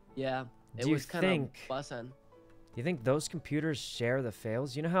 Yeah, it do you was kind of bussing. Do you think those computers share the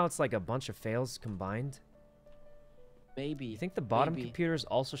fails? You know how it's like a bunch of fails combined? Maybe. You think the bottom computers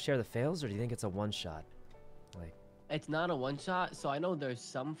also share the fails, or do you think it's a one-shot? Like, it's not a one-shot, so I know there's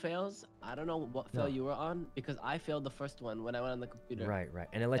some fails. I don't know what fail you were on, because I failed the first one when I went on the computer. Right,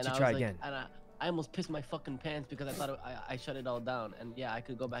 and it lets you try again. And I almost pissed my fucking pants because I thought I shut it all down, and yeah, I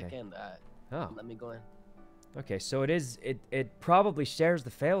could go back in. Let me go in. Okay, so it probably shares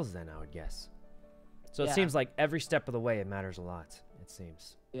the fails then, I would guess. So it seems like every step of the way it matters a lot, it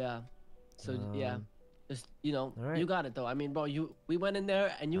seems. Yeah. So yeah. Just, right. You got it though. I mean, bro, we went in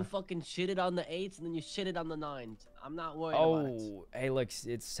there and you fucking shitted on the 8s and then you shitted on the 9s. I'm not worried about it. Oh, hey, look,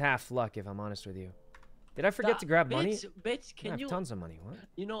 it's half luck if I'm honest with you. Did I forget to grab money? Bitch, can you? I have tons of money. What?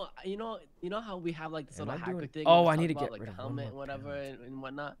 You know how we have like this little hacker thing. Oh, I need to get like rid of helmet and whatever and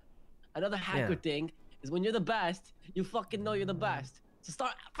whatnot. Another hacker thing is when you're the best, you fucking know you're the best. So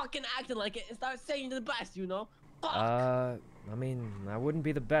start fucking acting like it and start saying you're the best. Fuck. I mean, I wouldn't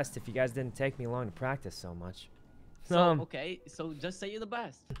be the best if you guys didn't take me long to practice so much. So, okay, so just say you're the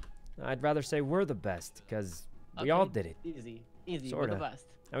best. I'd rather say we're the best, because we all did it. Easy, sorta. We're the best.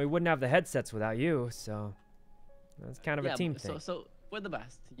 And we wouldn't have the headsets without you, so that's kind of a team thing. So we're the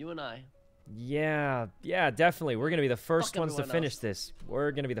best, you and I. Yeah, definitely. We're going to be the first ones to finish this.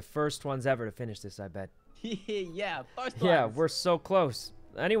 We're going to be the first ones ever to finish this, I bet. Yeah, first ones. Yeah, we're so close.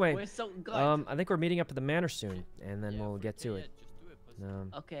 Anyway, we're so good. I think we're meeting up at the manor soon, and then we'll get to it.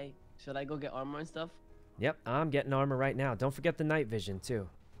 Okay, should I go get armor and stuff? Yep, I'm getting armor right now. Don't forget the night vision, too.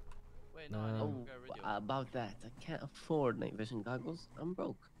 Wait, no, about that, I can't afford night vision goggles. I'm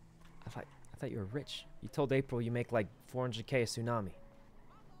broke. I thought you were rich. You told April you make like 400k a tsunami.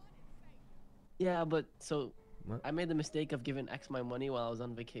 Yeah, but so What? I made the mistake of giving X my money while I was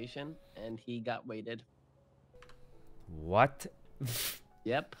on vacation, and he got raided. What?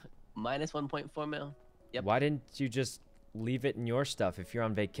 Yep, minus 1.4 mil. Yep. Why didn't you just leave it in your stuff? If you're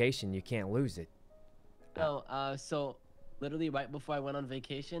on vacation, you can't lose it. No, so literally right before I went on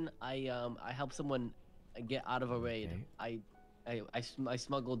vacation, I helped someone get out of a raid. Okay. I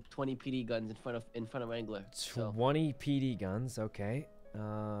smuggled 20 PD guns in front of Wrangler. So 20 PD guns, okay.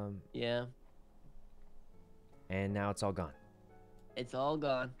 yeah, And now it's all gone. it's all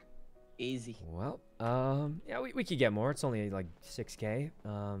gone. Easy. Well, yeah, we could get more. It's only like 6K.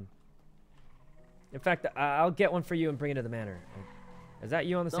 In fact, I'll get one for you and bring it to the manor. Is that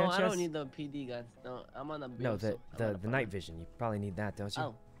you on the No, Sanchez? I don't need the PD guns. No, I'm on the. No, Brimstone. the night vision. You probably need that, don't you?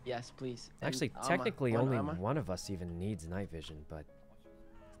 Oh, yes, please. And Actually, armor. technically, One only armor. one of us even needs night vision, but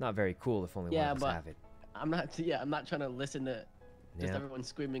it's not very cool if only Yeah, one of us but have it. I'm not. Yeah, I'm not trying to listen to just Yeah. everyone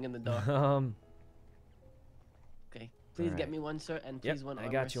screaming in the door. Okay, please get Alright. me one, sir, and Yep, please one I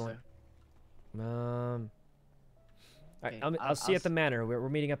armor, got you sir. one. All right, Okay, I'll see you I'll at the manor. We're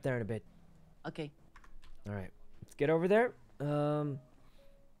meeting up there in a bit. Okay. All right, let's get over there. Did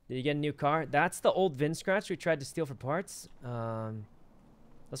you get a new car? That's the old Vin scratch we tried to steal for parts.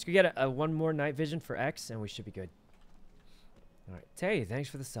 Let's go get a one more night vision for X, and we should be good. All right, Tay, thanks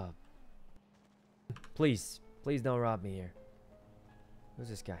for the sub. Please don't rob me here. Who's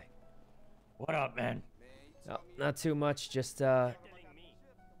this guy? What up, man? Oh, not too much. Just getting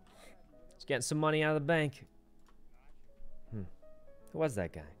some money out of the bank. Who was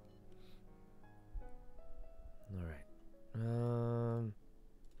that guy? All right.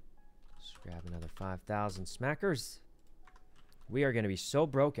 Let's grab another 5,000 smackers. We are gonna be so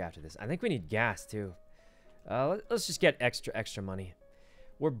broke after this. I think we need gas too. Let's just get extra money.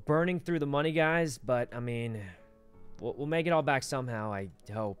 We're burning through the money, guys, but I mean, we'll make it all back somehow. I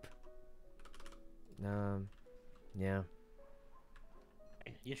hope. Yeah.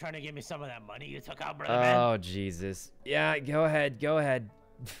 You trying to give me some of that money you took out, brother, man? Oh Jesus. Yeah, go ahead.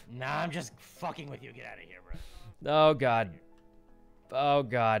 Nah, I'm just fucking with you. Get out of here, bro. Oh God.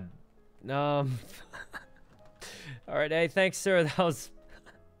 All right, hey, thanks, sir. That was.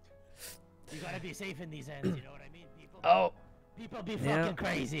 You gotta be safe in these ends. You know what I mean? People be Yeah. fucking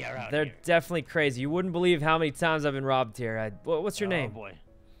crazy around They're here. definitely crazy. You wouldn't believe how many times I've been robbed here. What's your name? Oh boy,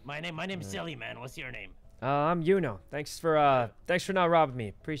 my name's Silly, man. What's your name? I'm YUNO. Thanks for not robbing me.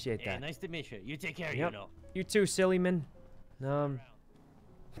 Appreciate Hey, that. nice to meet you. You take care, Yep. YUNO. You too, silly man.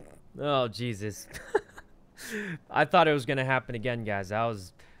 Oh Jesus. I thought it was gonna happen again, guys. I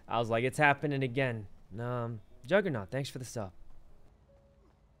was like, it's happening again. Juggernaut, thanks for the sub.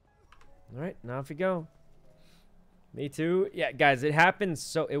 All right, now off we go. Me too. Yeah, guys, it happened,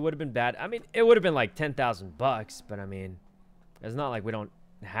 so it would have been bad. I mean, it would have been like 10,000 bucks, but I mean, it's not like we don't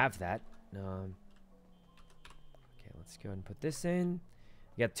have that. Okay, let's go ahead and put this in.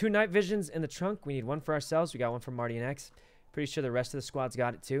 We got 2 night visions in the trunk. We need one for ourselves. We got one for Marty and X. Pretty sure the rest of the squad's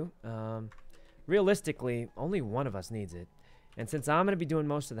got it too. Realistically, only one of us needs it. And since I'm going to be doing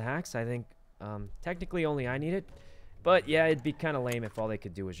most of the hacks, I think technically only I need it. But yeah, it'd be kind of lame if all they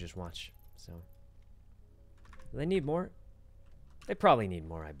could do was just watch. So, do they need more? They probably need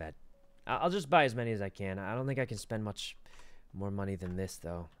more, I bet. I'll just buy as many as I can. I don't think I can spend much more money than this,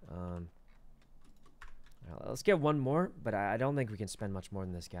 though. Let's get one more, but I don't think we can spend much more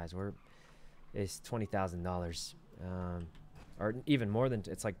than this, guys. It's $20,000. Or even more than,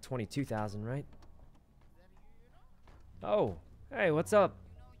 it's like 22,000, right? Oh, hey, what's up?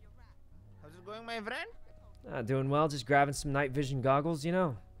 How's it going, my friend? Doing well, just grabbing some night vision goggles, you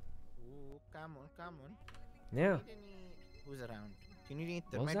know. Ooh, come on. Yeah. Who's around? Can you need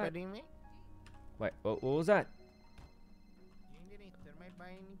What was thermite that? by me? Wait, what was that? Do you need any thermite by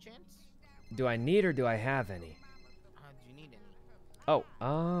any chance? Do I need or do I have any? Do you need any? Oh,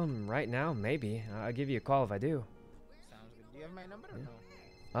 right now, maybe. I'll give you a call if I do. Sounds good. Do you have my number or no?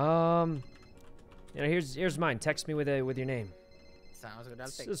 You know, here's mine. Text me with your name. Sounds good. I'll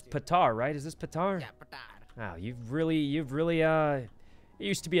This text is you. Patar, right? Is this Patar? Yeah, Patar. Wow, you've really, you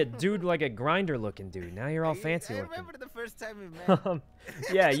used to be a dude like a grinder looking dude. Now you're all fancy I looking. remember the first time we met.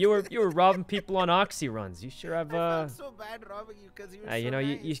 Yeah, you were robbing people on Oxy runs. You sure have I felt so bad robbing you because you were you so know,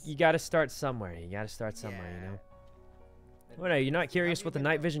 nice. you got to start somewhere. You got to start somewhere, you know. What are you not curious what the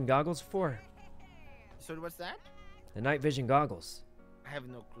night vision goggles are for? So what's that? The night vision goggles. I have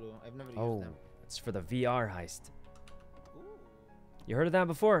no clue. I've never used Oh, them. it's for the VR heist. Ooh, You heard of that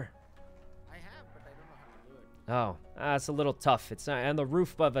before? I have, but I don't know how to do it. Oh, it's a little tough. It's on the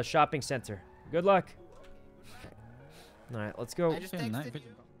roof of a shopping center. Good luck. All right, let's go. I just texted you.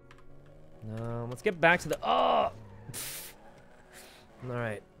 Let's get back to the. Oh. All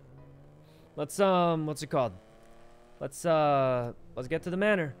right. Let's what's it called? Let's get to the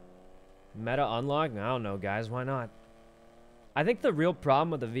manor. Meta unlock? I don't know, guys. Why not? I think the real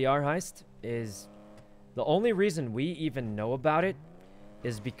problem with the VR heist is the only reason we even know about it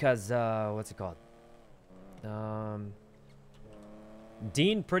is because what's it called?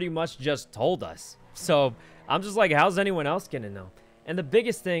 Dean pretty much just told us. So I'm just like, how's anyone else gonna know? And the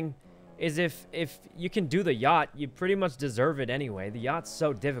biggest thing is if you can do the yacht, you pretty much deserve it anyway. The yacht's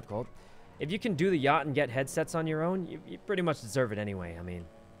so difficult. If you can do the yacht and get headsets on your own, you pretty much deserve it anyway. I mean,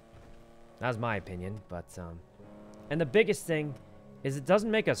 that's my opinion. But and the biggest thing is it doesn't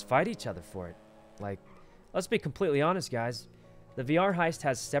make us fight each other for it. Like, let's be completely honest, guys. The VR heist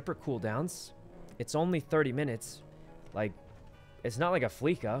has separate cooldowns. It's only 30 minutes. Like, it's not like a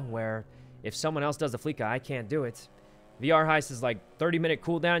Fleeka where if someone else does the Fleeka, I can't do it. VR heist is like 30-minute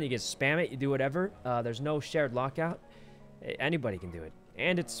cooldown. You can spam it. You do whatever. There's no shared lockout. Anybody can do it.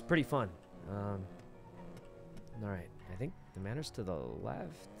 And it's pretty fun. All right. I think the manor's to the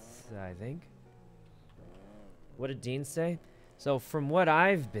left, I think. What did Dean say? So from what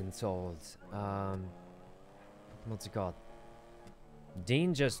I've been told, what's it called?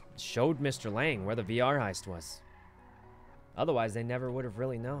 Dean just showed Mr. Lang where the VR heist was. Otherwise, they never would have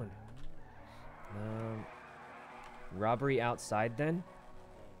really known. Robbery outside, then?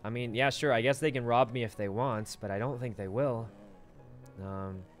 I mean, yeah, sure. I guess they can rob me if they want, but I don't think they will.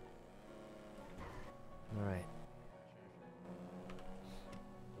 All right.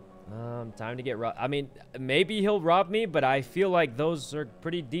 Time to get robbed. I mean, maybe he'll rob me, but I feel like those are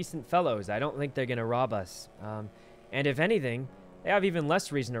pretty decent fellows. I don't think they're gonna rob us. And if anything, they have even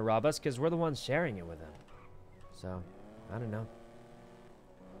less reason to rob us because we're the ones sharing it with them. So, I don't know.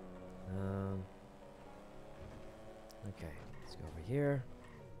 Okay, let's go over here.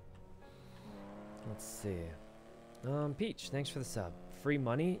 Let's see. Peach, thanks for the sub. Free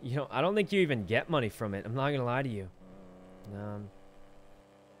money? You know, I don't think you even get money from it. I'm not gonna lie to you.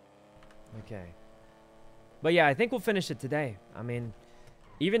 Okay. But yeah, I think we'll finish it today. I mean,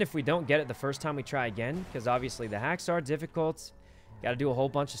 even if we don't get it the first time we try again, because obviously the hacks are difficult. Got to do a whole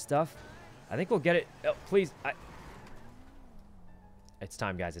bunch of stuff. I think we'll get it. Oh, please. It's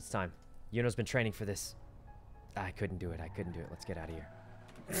time, guys. It's time. Yuno's been training for this. I couldn't do it. I couldn't do it. Let's get out of here.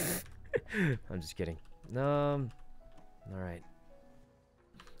 I'm just kidding. All right.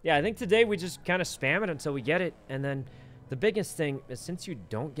 Yeah, I think today we just kind of spam it until we get it. And then the biggest thing is since you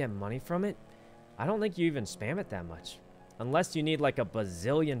don't get money from it, I don't think you even spam it that much. Unless you need like a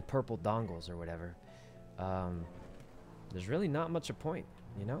bazillion purple dongles or whatever. There's really not much a point,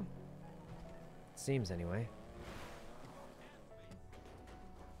 you know? It seems anyway.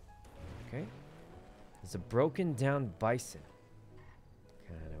 Okay. There's a broken down bison.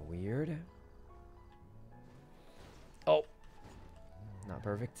 Kind of weird. Oh. Not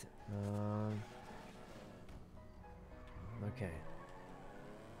perfect. Okay.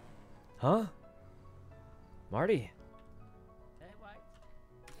 Huh? Marty. Hey, what?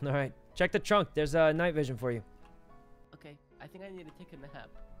 All right. Check the trunk. There's a night vision for you. Okay, I think I need to take a nap.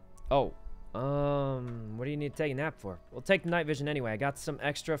 Oh. What do you need to take a nap for? We'll take the night vision anyway. I got some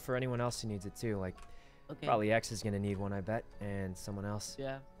extra for anyone else who needs it too. Like, okay. Probably X is gonna need one, I bet, and someone else.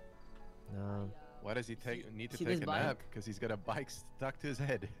 Yeah. Why does he need to take a nap? Because he's got a bike stuck to his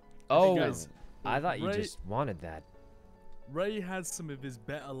head. Oh, guys, I thought you just wanted that. Ray has some of his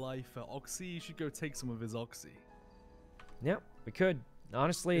better life at Oxy. You should go take some of his Oxy. Yeah, we could.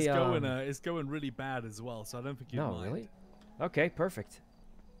 Honestly, it's going really bad as well, so I don't think you'd mind. No, really? Okay, perfect.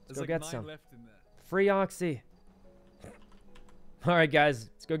 Let's go get 9 some. left in there. Free Oxy. All right, guys,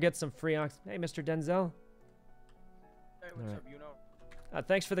 let's go get some free Oxy. Hey, Mr. Denzel. Hey, what's up, YUNO?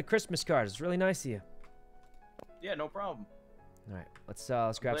 Thanks for the Christmas card. It's really nice of you. Yeah, no problem. All right, let's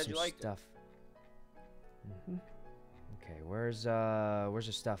grab some stuff. Okay, where's your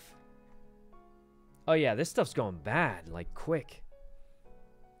stuff? Oh yeah, this stuff's going bad, like quick.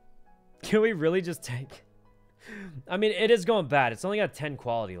 Can we really just take? I mean, it is going bad. It's only got 10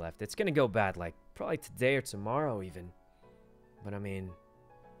 quality left. It's gonna go bad, like probably today or tomorrow even. But I mean,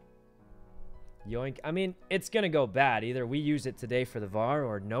 yoink. I mean, it's gonna go bad. Either we use it today for the VAR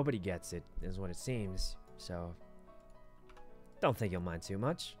or nobody gets it, is what it seems. So, don't think you'll mind too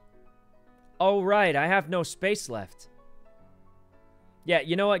much. Oh right, I have no space left. Yeah,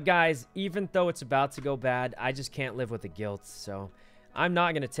 you know what, guys? Even though it's about to go bad, I just can't live with the guilt. So, I'm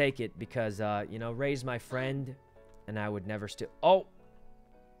not going to take it because, you know, Ray's my friend, and I would never steal. Oh!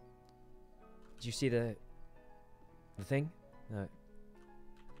 Did you see the thing? I've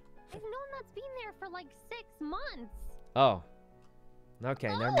known that's been there for like 6 months. Oh. Okay,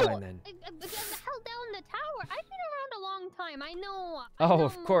 never mind then. held down the tower. I've been around a long time. I know. Oh,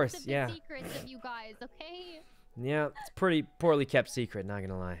 of course, most of yeah. the secrets of you guys, okay? Yeah, it's pretty poorly kept secret, not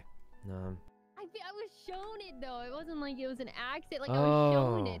gonna lie. I was shown it though. It wasn't like it was an accident. Like I was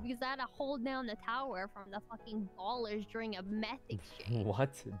shown it because I had to hold down the tower from the fucking ballers during a meth exchange. What?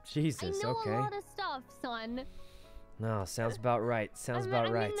 Jesus, I know okay. a lot of stuff, son. No, sounds about right. Sounds about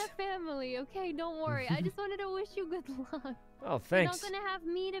I'm right. in the family, okay? Don't worry. I just wanted to wish you good luck. Oh, thanks. You're not gonna have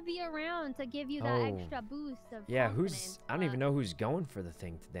me to be around to give you that extra boost of confidence, I don't even know who's going for the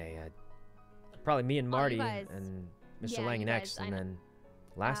thing today. Probably me and Marty and Mr. Lang and X, and then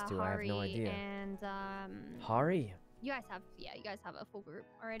last two, I have no idea. And Hari? You guys have a full group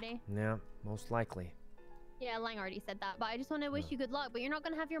already. Yeah, most likely. Yeah, Lang already said that, but I just want to wish you good luck. But you're not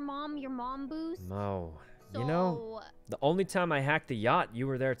gonna have your mom boost. No. So... You know, the only time I hacked the yacht, you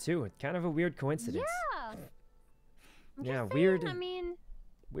were there too. It's kind of a weird coincidence. Yeah. Weird. I mean,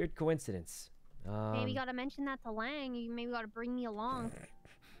 weird coincidence. maybe gotta mention that to Lang. You maybe gotta bring me along.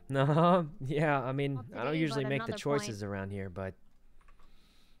 No, yeah. I mean, Not I don't today, usually but make the another choices point. around here, but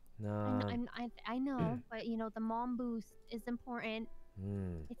no. I know, but you know the mom boost is important.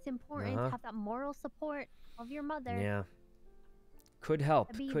 It's important to have that moral support of your mother. Yeah. Could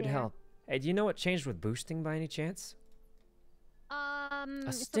help. be Could there. help. Hey, do you know what changed with boosting by any chance?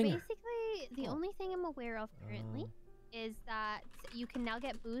 So stinger. basically, the only thing I'm aware of currently is that you can now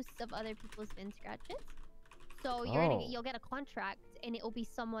get boosts of other people's bin scratches. So you'll get a contract, and it will be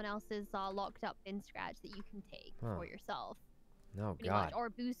someone else's locked up bin scratch that you can take for yourself. Oh pretty God. much, or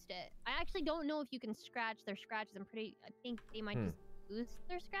boost it. I actually don't know if you can scratch their scratches. I think they might just boost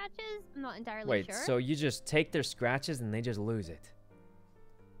their scratches. I'm not entirely sure. Wait, so you just take their scratches and they just lose it,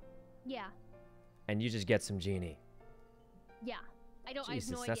 Yeah. and you just get some genie. Yeah. I have Jesus,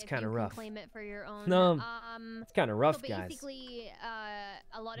 no idea that's if kinda you rough. can claim it for your own. No, it's kinda rough, so guys. basically,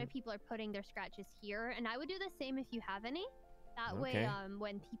 a lot of people are putting their scratches here, and I would do the same if you have any. That way,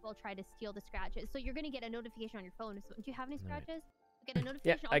 when people try to steal the scratches, so you're gonna get a notification on your phone. So, do you have any scratches? Get a Yeah,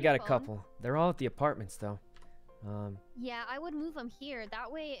 notification on I got your a phone. couple. They're all at the apartments though. Yeah, I would move them here.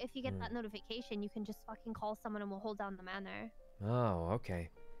 That way, if you get that notification, you can just fucking call someone and we'll hold down the manor. Oh, okay.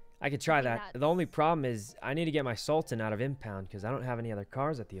 I could try that. The only problem is I need to get my Sultan out of impound because I don't have any other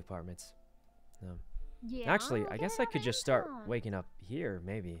cars at the apartments. Yeah. Actually, I guess I could just start waking up here,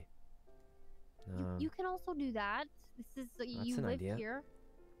 maybe. You can also do that. This is you an live idea. here.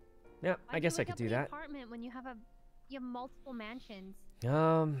 Yeah, Why I do guess you I wake could up do in the that. Apartment when you have multiple mansions. You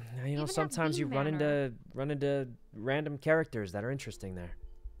know, Even have sometimes you Bean run Manor. into random characters that are interesting there.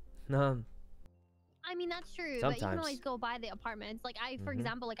 I mean that's true, but you can Sometimes. always go by the apartments. Like for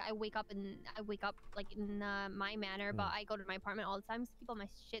example, like I wake up like in my manor, but I go to my apartment all the time. So keep all my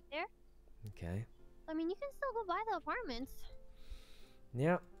shit there. Okay. I mean, you can still go by the apartments.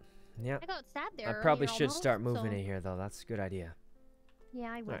 Yeah. Yeah. I got stabbed there. I probably earlier should almost, start moving so- it here though. That's a good idea.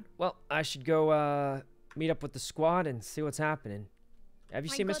 Yeah, I will. Alright, well, I should go meet up with the squad and see what's happening. Have you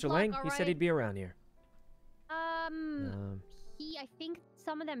Alright, seen good Mr. luck, Lang? He said alright? he'd be around here. I think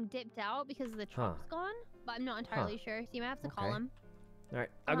some of them dipped out because the truck's gone, but I'm not entirely sure. So you might have to call Okay. him. Alright,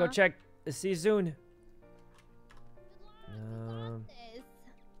 I'll go check. See you soon. This.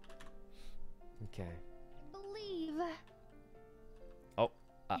 Okay. Believe. Oh.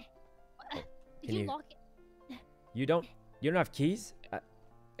 Did Can you you- lock it? You don't have keys?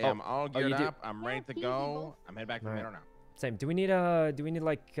 I'm all you geared do. up. I'm ready to go. I'm heading back to the Alright. manor now. Same. Do we need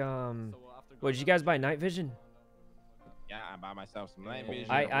like what did you guys buy night vision? Yeah, I buy myself some night vision.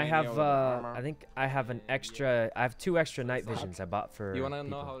 I have radio, armor. I think I have an extra I have 2 extra night visions I bought for You wanna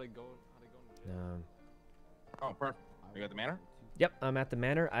people. know how they go? Oh, perfect. Are you at the manor? Yep, I'm at the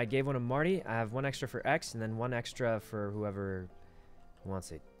manor. I gave one to Marty. I have 1 extra for X and then 1 extra for whoever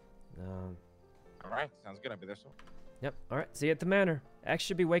wants it. All right, sounds good. I'll be there soon. Yep. All right. See you at the manor. X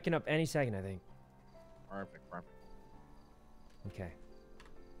should be waking up any second, I think. Perfect, perfect. Okay.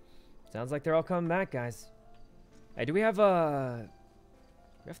 Sounds like they're all coming back, guys. Hey, do we have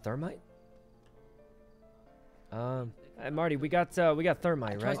thermite? Hey, Marty, we got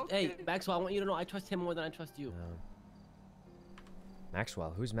thermite, right? Hey, Maxwell, I want you to know I trust him more than I trust you.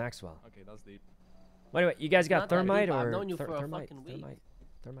 Maxwell. Who's Maxwell? Okay, that's deep. Wait, you guys got Not that thermite deep, or I've known you for a thermite? fucking week.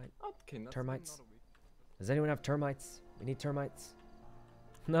 Thermite. Okay, that's Termites. not a week. Does anyone have termites? We need termites.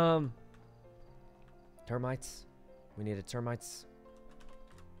 Termites. We needed termites.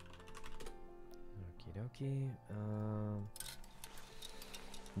 Okie dokie.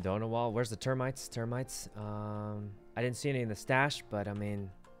 Donawall. Where's the termites? Termites. I didn't see any in the stash, but I mean.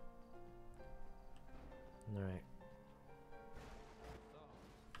 All right.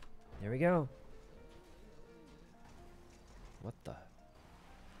 There we go. What the?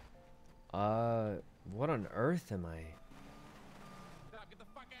 What on earth am I? Stop, get the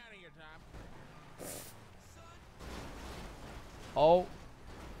fuck out of here, Tom. Oh.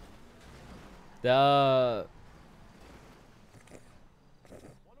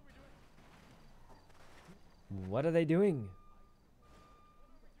 What are they doing?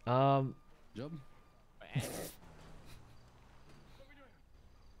 Job.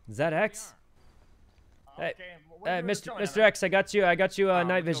 Is that X? Hey, Okay, hey, what Mr. X, I got you night let's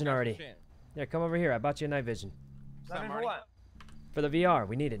go vision grab some already. shit. Yeah, come over here. I bought you a night vision. Sign in for what? For the VR,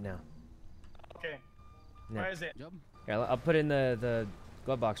 we need it now. Okay. Yeah. Where is it? Job. Here, I'll put it in the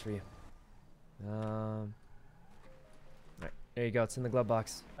glove box for you. Alright, there you go. It's in the glove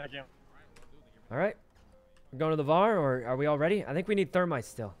box. Thank you. All right, we're going to the VAR, or are we all ready? I think we need thermite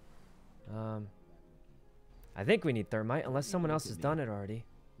still. I think we need thermite, unless someone else has done it already.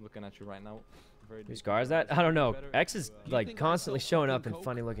 Looking at you right now. Whose car is that? I don't know. X is like constantly showing up in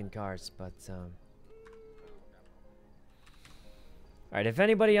funny-looking cars, but all right, if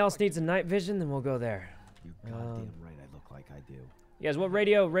anybody else needs a night vision, then we'll go there. You're goddamn right. I look like I do. You guys, what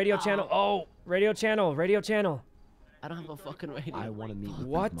radio channel? Oh, radio channel. I don't have a fucking radio. I want to meet with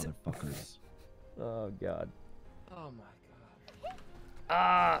What? these motherfuckers. Oh God. Oh my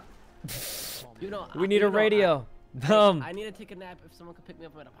Ah. You know, We need a radio. I need to take a nap if someone could pick me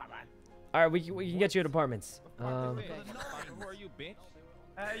up from an apartment. All right, we can get you at apartments. Who are you, bitch?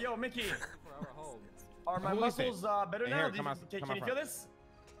 Hey, yo, Mickey. Are my Who is it? muscles better Hey, now? here, Do come you- out- Can come you out feel front. this?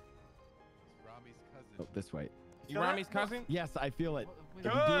 Oh, this way. You Rami's cousin? Yes, I feel it. If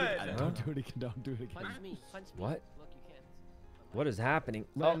you Good. do it, don't do it again. Don't do it again. Punch me. What? Look, you can't. What is happening?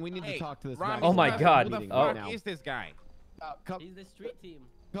 Len, we need to talk to this Rami's guy. Oh my cousin. God. Who the Oh. fuck is this guy? Come, He's the street team.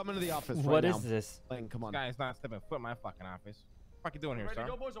 come into the office What right is now. this? Len, come on. This guy is not stepping foot in my fucking office. What the fuck you doing here, Ready sir?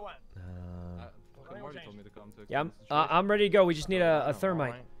 to go, boys, or what? Fucking Marty told me to come to. Yeah, I'm ready to go. We just need a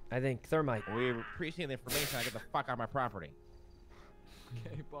thermite. I think thermite. We appreciate the information. I get the fuck out of my property.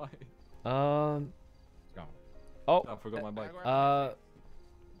 Okay, bye. Let's go. Oh. I forgot my bike.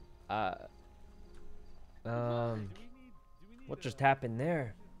 What just happened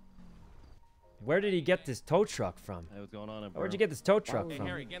there? Where did he get this tow truck from? Hey, what's going on, Where'd you get this tow truck Hey, from?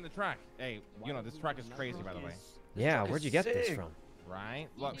 Harry, get in the truck. Hey, you know this truck is crazy, by the way. Yeah, where'd you get this from? Right?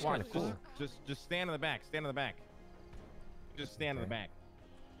 Look, It's watch. kinda cool. Just stand in the back. Stand in the back. Just stand in the back.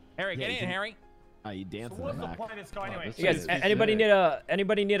 Harry, Yeah, get you in, can- Harry. You dance So in what's the the back. point of this car anyway? You guys, anybody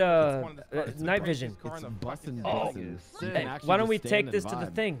need a night vision? It's busting Oh, buses. hey, why don't we take this to the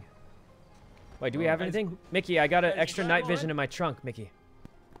thing? Wait, do we have anything? Mickey, I got an extra night vision in my trunk, Mickey.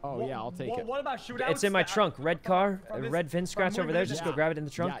 Oh yeah, I'll take it. What about shootouts? It's in my trunk. Red car, from this- red VIN scratch from over there. moving Just this- go grab it in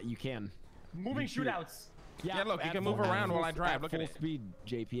the trunk. Yeah, you can. Moving shoot. shootouts. Yeah, look, you at can move full- around at while I full- drive. at Look at full it. speed,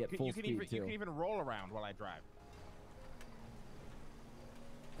 JP, at full You can speed even too. you can even roll around while I drive.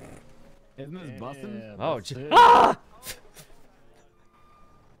 Isn't this busting? Oh, ah!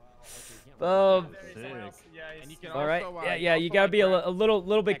 And you can All right. also, Yeah. You also, gotta like, be a grab-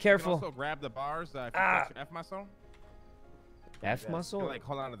 little bit You can careful. also grab the bars. If you Ah. touch F muscle. F You muscle. can, like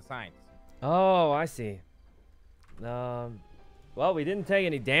hold on to the signs. Oh, I see. Well, we didn't take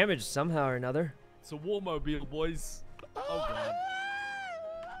any damage somehow or another. It's a warmobile, boys. Oh god.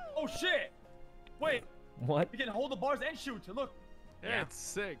 Oh shit! Wait. What? You can hold the bars and shoot. Look. Yeah, it's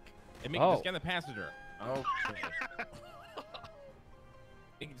sick. And make Oh. just get in the passenger. Oh.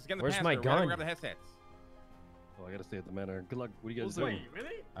 You can just get in the Where's my passenger. We gotta gun? Grab the headsets. Oh, I gotta stay at the manor. Good luck. What do you guys Wait, doing?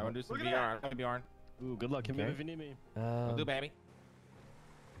 really? I want to do some Look at VR. I'm gonna be on. Ooh, good luck. Hit me Okay. if you need me. Will do, baby.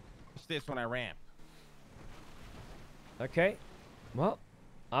 Watch this when I ramp. Okay. Well,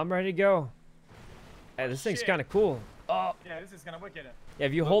 I'm ready to go. Hey, this thing's shit. kind of cool. Oh. Yeah, this is kind of wicked. Yeah,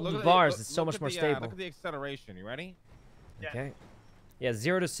 if you Look- hold look the at bars, look- it's so look much at more the, stable. Look at the acceleration. You ready? Yeah. Okay. Yeah,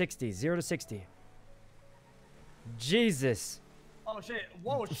 0 to 60. 0 to 60. Jesus. Oh shit!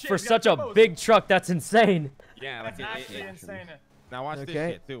 Whoa, shit! For we such gotta a propose. big truck, that's insane. Yeah, That's like actually insane. Now watch this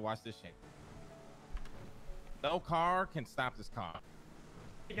Okay. shit too. Watch this shit. No car can stop this car.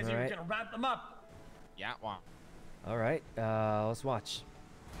 Because All you right. can wrap them up. Yeah, wow. All right. Let's watch.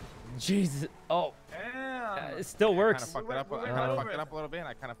 Jesus. Oh. Damn. It still works. I kind of fucked it up. I kind of fucked it up a little bit.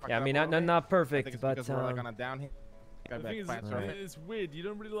 I kind of fucked Yeah, it I mean, up a little not bit. perfect, I think it's but because we're like on a downhill. The thing is, it's weird. You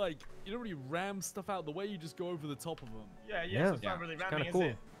don't really ram stuff out the way. You just go over the top of them. Yeah, Yeah. so it's not really ramming, Kind of is cool.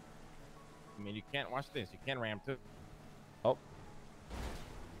 it? I mean, you can't watch this. You can't ram too. Oh.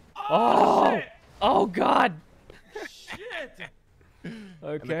 Oh, shit! Oh God. Shit! And the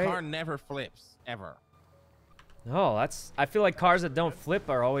Okay. car never flips ever. Oh, that's. I feel like cars that don't flip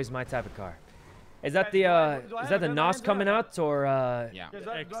are always my type of car. Is that the NOS coming out or Yeah.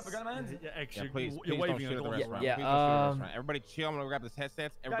 Actually, Please, you're please don't waving shoot at the at restaurant. Yeah, Please don't shoot at the restaurant. Everybody chill. I'm gonna grab this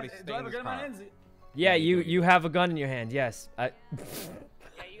headsets. Everybody stay in this car. Yeah, you have a gun in your hand. Yes. Yeah,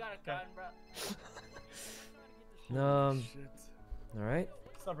 you got a gun, bro. All right.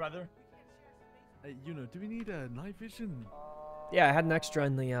 What's up, brother? Hey, YUNO, do we need a night vision? Yeah, I had an extra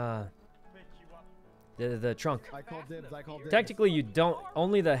in the trunk. I called dibs. I called dibs. Technically, you don't.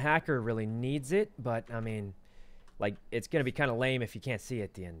 Only the hacker really needs it, but I mean, like, it's gonna be kind of lame if you can't see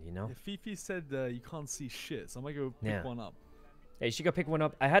at the end, you know? Yeah, Fifi said you can't see shit, so I might go pick one up. Yeah, you should go pick one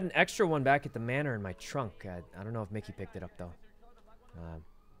up. I had an extra one back at the manor in my trunk. I don't know if Mickey picked it up though.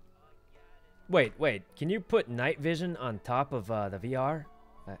 Wait. Can you put night vision on top of the VR?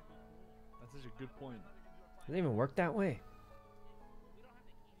 That's such a good point. Does it even work that way?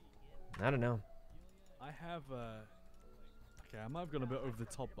 I don't know. I have okay, I might have gone a bit over the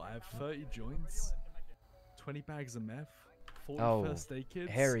top, but I have 30 joints, 20 bags of meth, 40 first aid kits,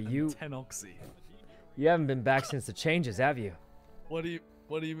 Harry, and 10 oxy. You haven't been back since the changes, have you? What do you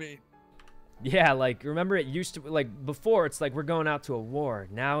mean? Yeah, like, remember it used to, like, before it's like we're going out to a war.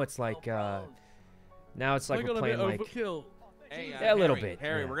 Now it's like we're playing like overkill. Hey, yeah, a little bit.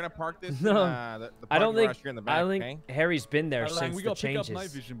 Harry, yeah. we're gonna park this. No, in, the I don't think. garage here in the back, I think okay? Harry's been there since we the got to pick changes. up night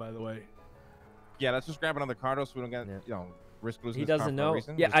vision, by the way. Yeah, let's just grab another car though, so we don't get risk losing. He this car doesn't for no know.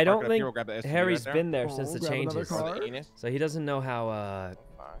 reason. Yeah, Just I park don't it up think here, we'll grab the SUV Harry's right been there there. since the grab another changes. car. So he doesn't know how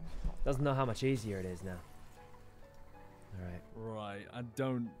much easier it is now. All right.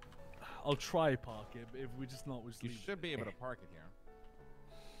 Right. I'll try park it, but if we're just not, we'll just You leave it. should be able to park it here.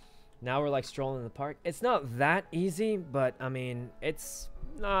 Now we're like strolling in the park. It's not that easy, but I mean, it's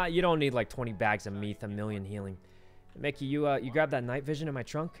you don't need like 20 bags of meth, a million healing. Mickey, you grabbed that night vision in my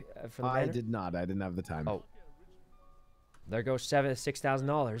trunk for the I banner? did not. I didn't have the time. Oh. There goes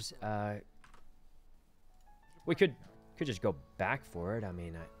 $6,000. We could just go back for it. I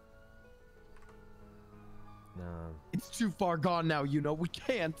mean, no. It's too far gone now, YUNO. We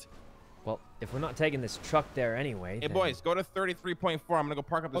can't. Well, if we're not taking this truck there anyway. Hey then... boys, go to 33.4. I'm gonna go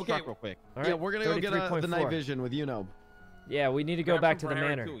park up this truck real quick. All right, Yeah, we're gonna go get the night vision with YUNO. Yeah, we need to go Grab back to some the for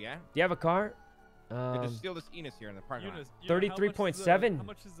Harry manor. too, yeah? Do you have a car? Yeah, just steal this Enos here in the parking lot. 33.7. How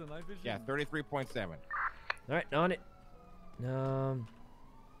much is the night vision? Yeah, 33.7. All right, on it.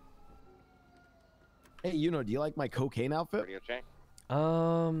 Hey, YUNO, do you like my cocaine outfit?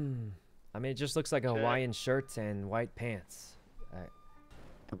 I mean, it just looks like a Hawaiian shirt and white pants.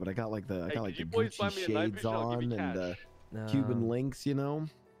 But I got like the you boys Gucci find me a night shades vision? I'll give you on and the cash. Cuban links, you know.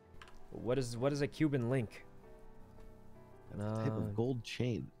 What is a Cuban link? Type of gold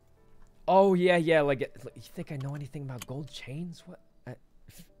chain. Oh yeah. Like, you think I know anything about gold chains? What? Hey,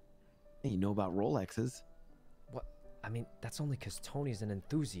 you know about Rolexes? What? I mean, that's only because Tony's an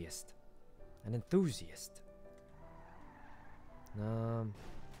enthusiast. An enthusiast.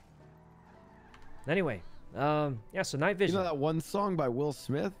 Anyway, yeah. So night vision. You know that one song by Will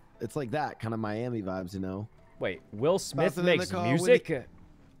Smith? It's like that kind of Miami vibes, you know. Wait, Will Smith Bouncing in the makes car music? Wait,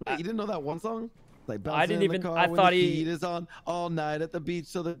 you didn't know that one song? Like I didn't bouncing in even. the car I when thought the he heat is on all night at the beach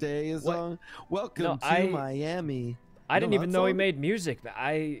so the day is What? long. Welcome No, to Miami. I didn't know even that know he song? made music.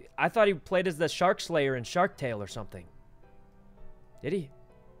 I thought he played as the Shark Slayer in Shark Tale or something. Did he?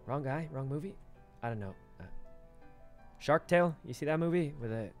 Wrong guy, wrong movie. I don't know. Shark Tale. You see that movie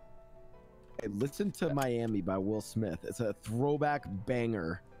with a? Hey, listen to Miami by Will Smith. It's a throwback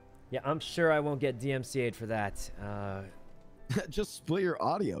banger. Yeah, I'm sure I won't get DMCA'd for that. Just split your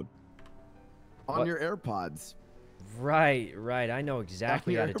audio on What? your AirPods. Right. I know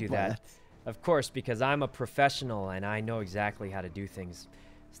exactly how your to do that. Of course, because I'm a professional and I know exactly how to do things.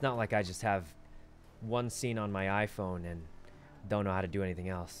 It's not like I just have one scene on my iPhone and don't know how to do anything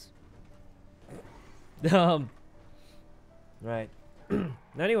else. Right.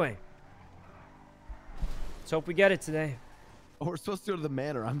 Anyway. Let's hope we get it today. Oh, we're supposed to go to the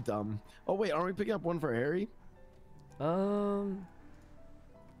manor. I'm dumb. Oh, wait, aren't we picking up one for Harry?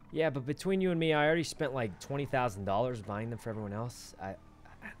 Yeah, but between you and me, I already spent like $20,000 buying them for everyone else. I don't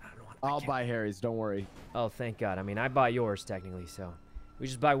know. I'll buy Harry's. Don't worry. Oh, thank God. I mean, I buy yours technically, so we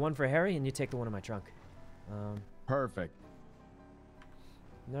just buy one for Harry and you take the one in my trunk. Perfect.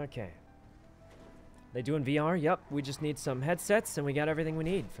 Okay. They doing VR? Yep. We just need some headsets and we got everything we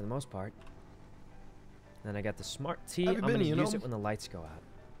need for the most part. Then I got the smart T. I'm gonna use it when the lights go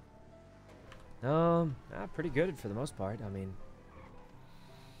out. Pretty good for the most part. I mean,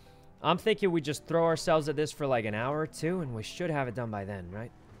 I'm thinking we just throw ourselves at this for like an hour or two, and we should have it done by then,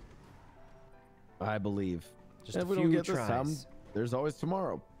 right? I believe. Just if a we few don't get tries. this time, there's always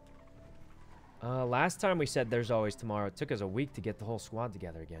tomorrow. Last time we said there's always tomorrow. It took us a week to get the whole squad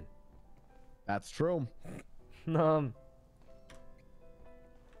together again. That's true. All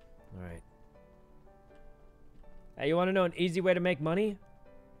right. Hey, you want to know an easy way to make money?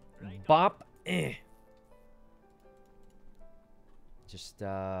 Bop. Just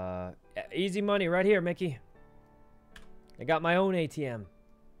easy money right here, Mickey. I got my own ATM.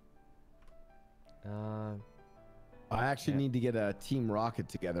 I actually need to get a Team Rocket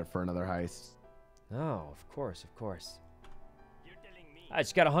together for another heist. Oh, of course, of course. I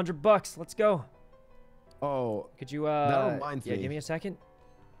just got $100. Let's go. Oh, could you that reminds me. Give me a second.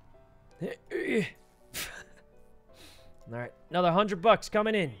 All right, another $100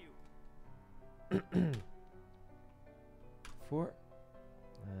 coming in. 4,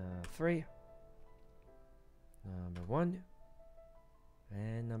 3, number 1,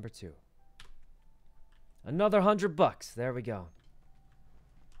 and number 2. Another $100. There we go.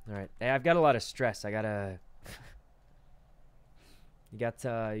 All right. Hey, I've got a lot of stress. I gotta. You got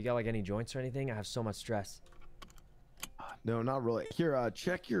like any joints or anything? I have so much stress. No, not really. Here,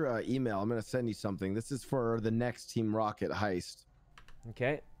 check your email. I'm gonna send you something. This is for the next Team Rocket heist.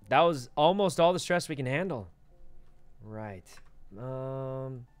 Okay, that was almost all the stress we can handle. Right.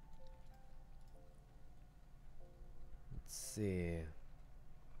 Let's see.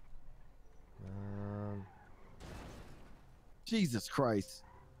 Jesus Christ.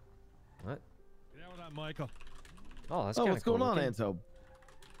 What? Get out with that, Michael. Oh, that's oh, kind what's of cool going on, looking. Anto?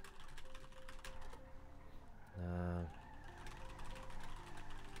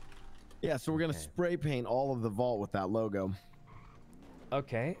 Yeah, so we're gonna spray paint all of the vault with that logo.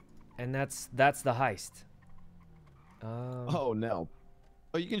 Okay, and that's the heist. Oh no.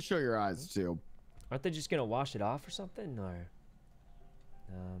 Oh, you can show your eyes too. Aren't they just gonna wash it off or something, or?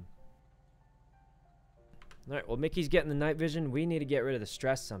 All right. Well, Mickey's getting the night vision. We need to get rid of the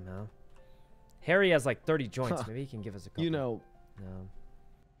stress somehow. Harry has like 30 joints. Maybe he can give us a couple. You know.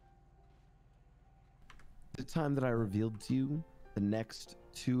 The time that I revealed to you the next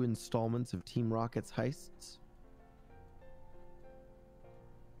 2 installments of Team Rocket's heists.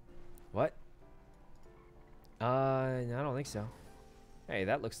 What? I don't think so. Hey,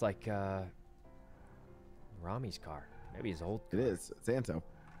 that looks like Rami's car. Maybe his old car. It is. It's Anto.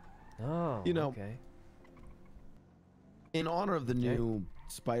 Oh, you know, okay. In honor of the new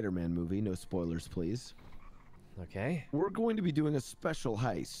Spider-Man movie, no spoilers, please. Okay. We're going to be doing a special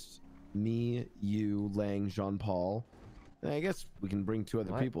heist. Me, you, Lang, Jean-Paul. And I guess we can bring 2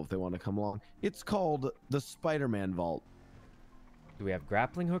 other people if they want to come along. It's called the Spider-Man Vault. Do we have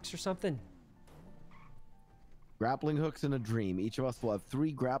grappling hooks or something? Grappling hooks in a dream. Each of us will have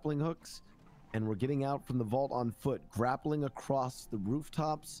 3 grappling hooks, and we're getting out from the vault on foot, grappling across the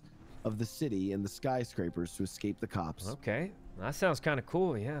rooftops of the city and the skyscrapers to escape the cops. Okay. That sounds kind of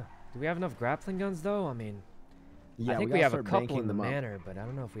cool, yeah. Do we have enough grappling guns, though? I mean, yeah, I think we have a couple in the manor, but I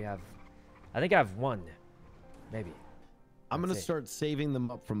don't know if we have... I think I have 1. Maybe. I'm going to start saving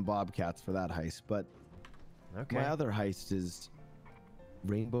them up from Bobcats for that heist, but my other heist is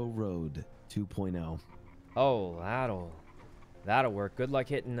Rainbow Road 2.0. Oh, that'll work. Good luck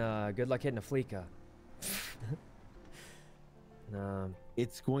hitting a Fleeka.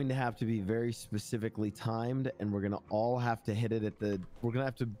 It's going to have to be very specifically timed, and we're going to all have to hit it at the... We're going to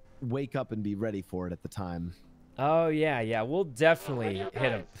have to wake up and be ready for it at the time. Oh, yeah. We'll definitely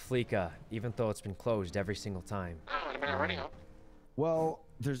hit a Fleeka, even though it's been closed every single time. Well,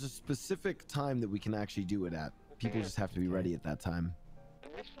 there's a specific time that we can actually do it at. People just have to be ready at that time.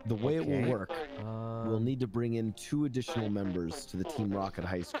 The way it will work, we'll need to bring in 2 additional members to the Team Rocket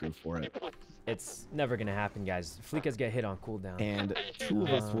heist crew for it. It's never going to happen, guys. Fleekas get hit on cooldown. And 2 of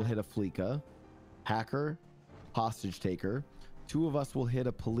us will hit a Fleeka, hacker, hostage taker. 2 of us will hit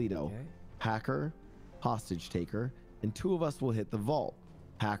a Polito, hacker, hostage taker. And 2 of us will hit the vault,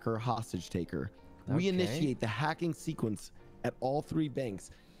 hacker, hostage taker. We initiate the hacking sequence at all 3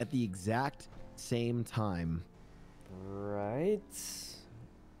 banks at the exact same time. Right.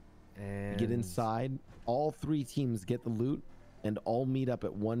 And get inside. All 3 teams get the loot and all meet up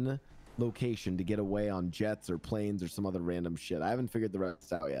at one location to get away on jets or planes or some other random shit. I haven't figured the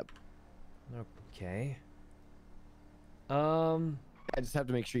rest out yet. Okay. I just have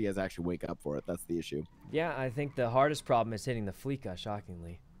to make sure you guys actually wake up for it. That's the issue. Yeah, I think the hardest problem is hitting the Fleeka,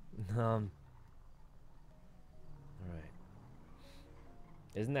 shockingly. All right.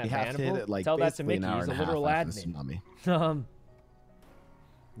 Isn't that bannable? Like, tell that to Mickey. He's a literal admin.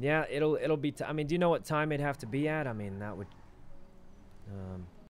 Yeah, it'll be. I mean, do you know what time it'd have to be at? I mean, that would.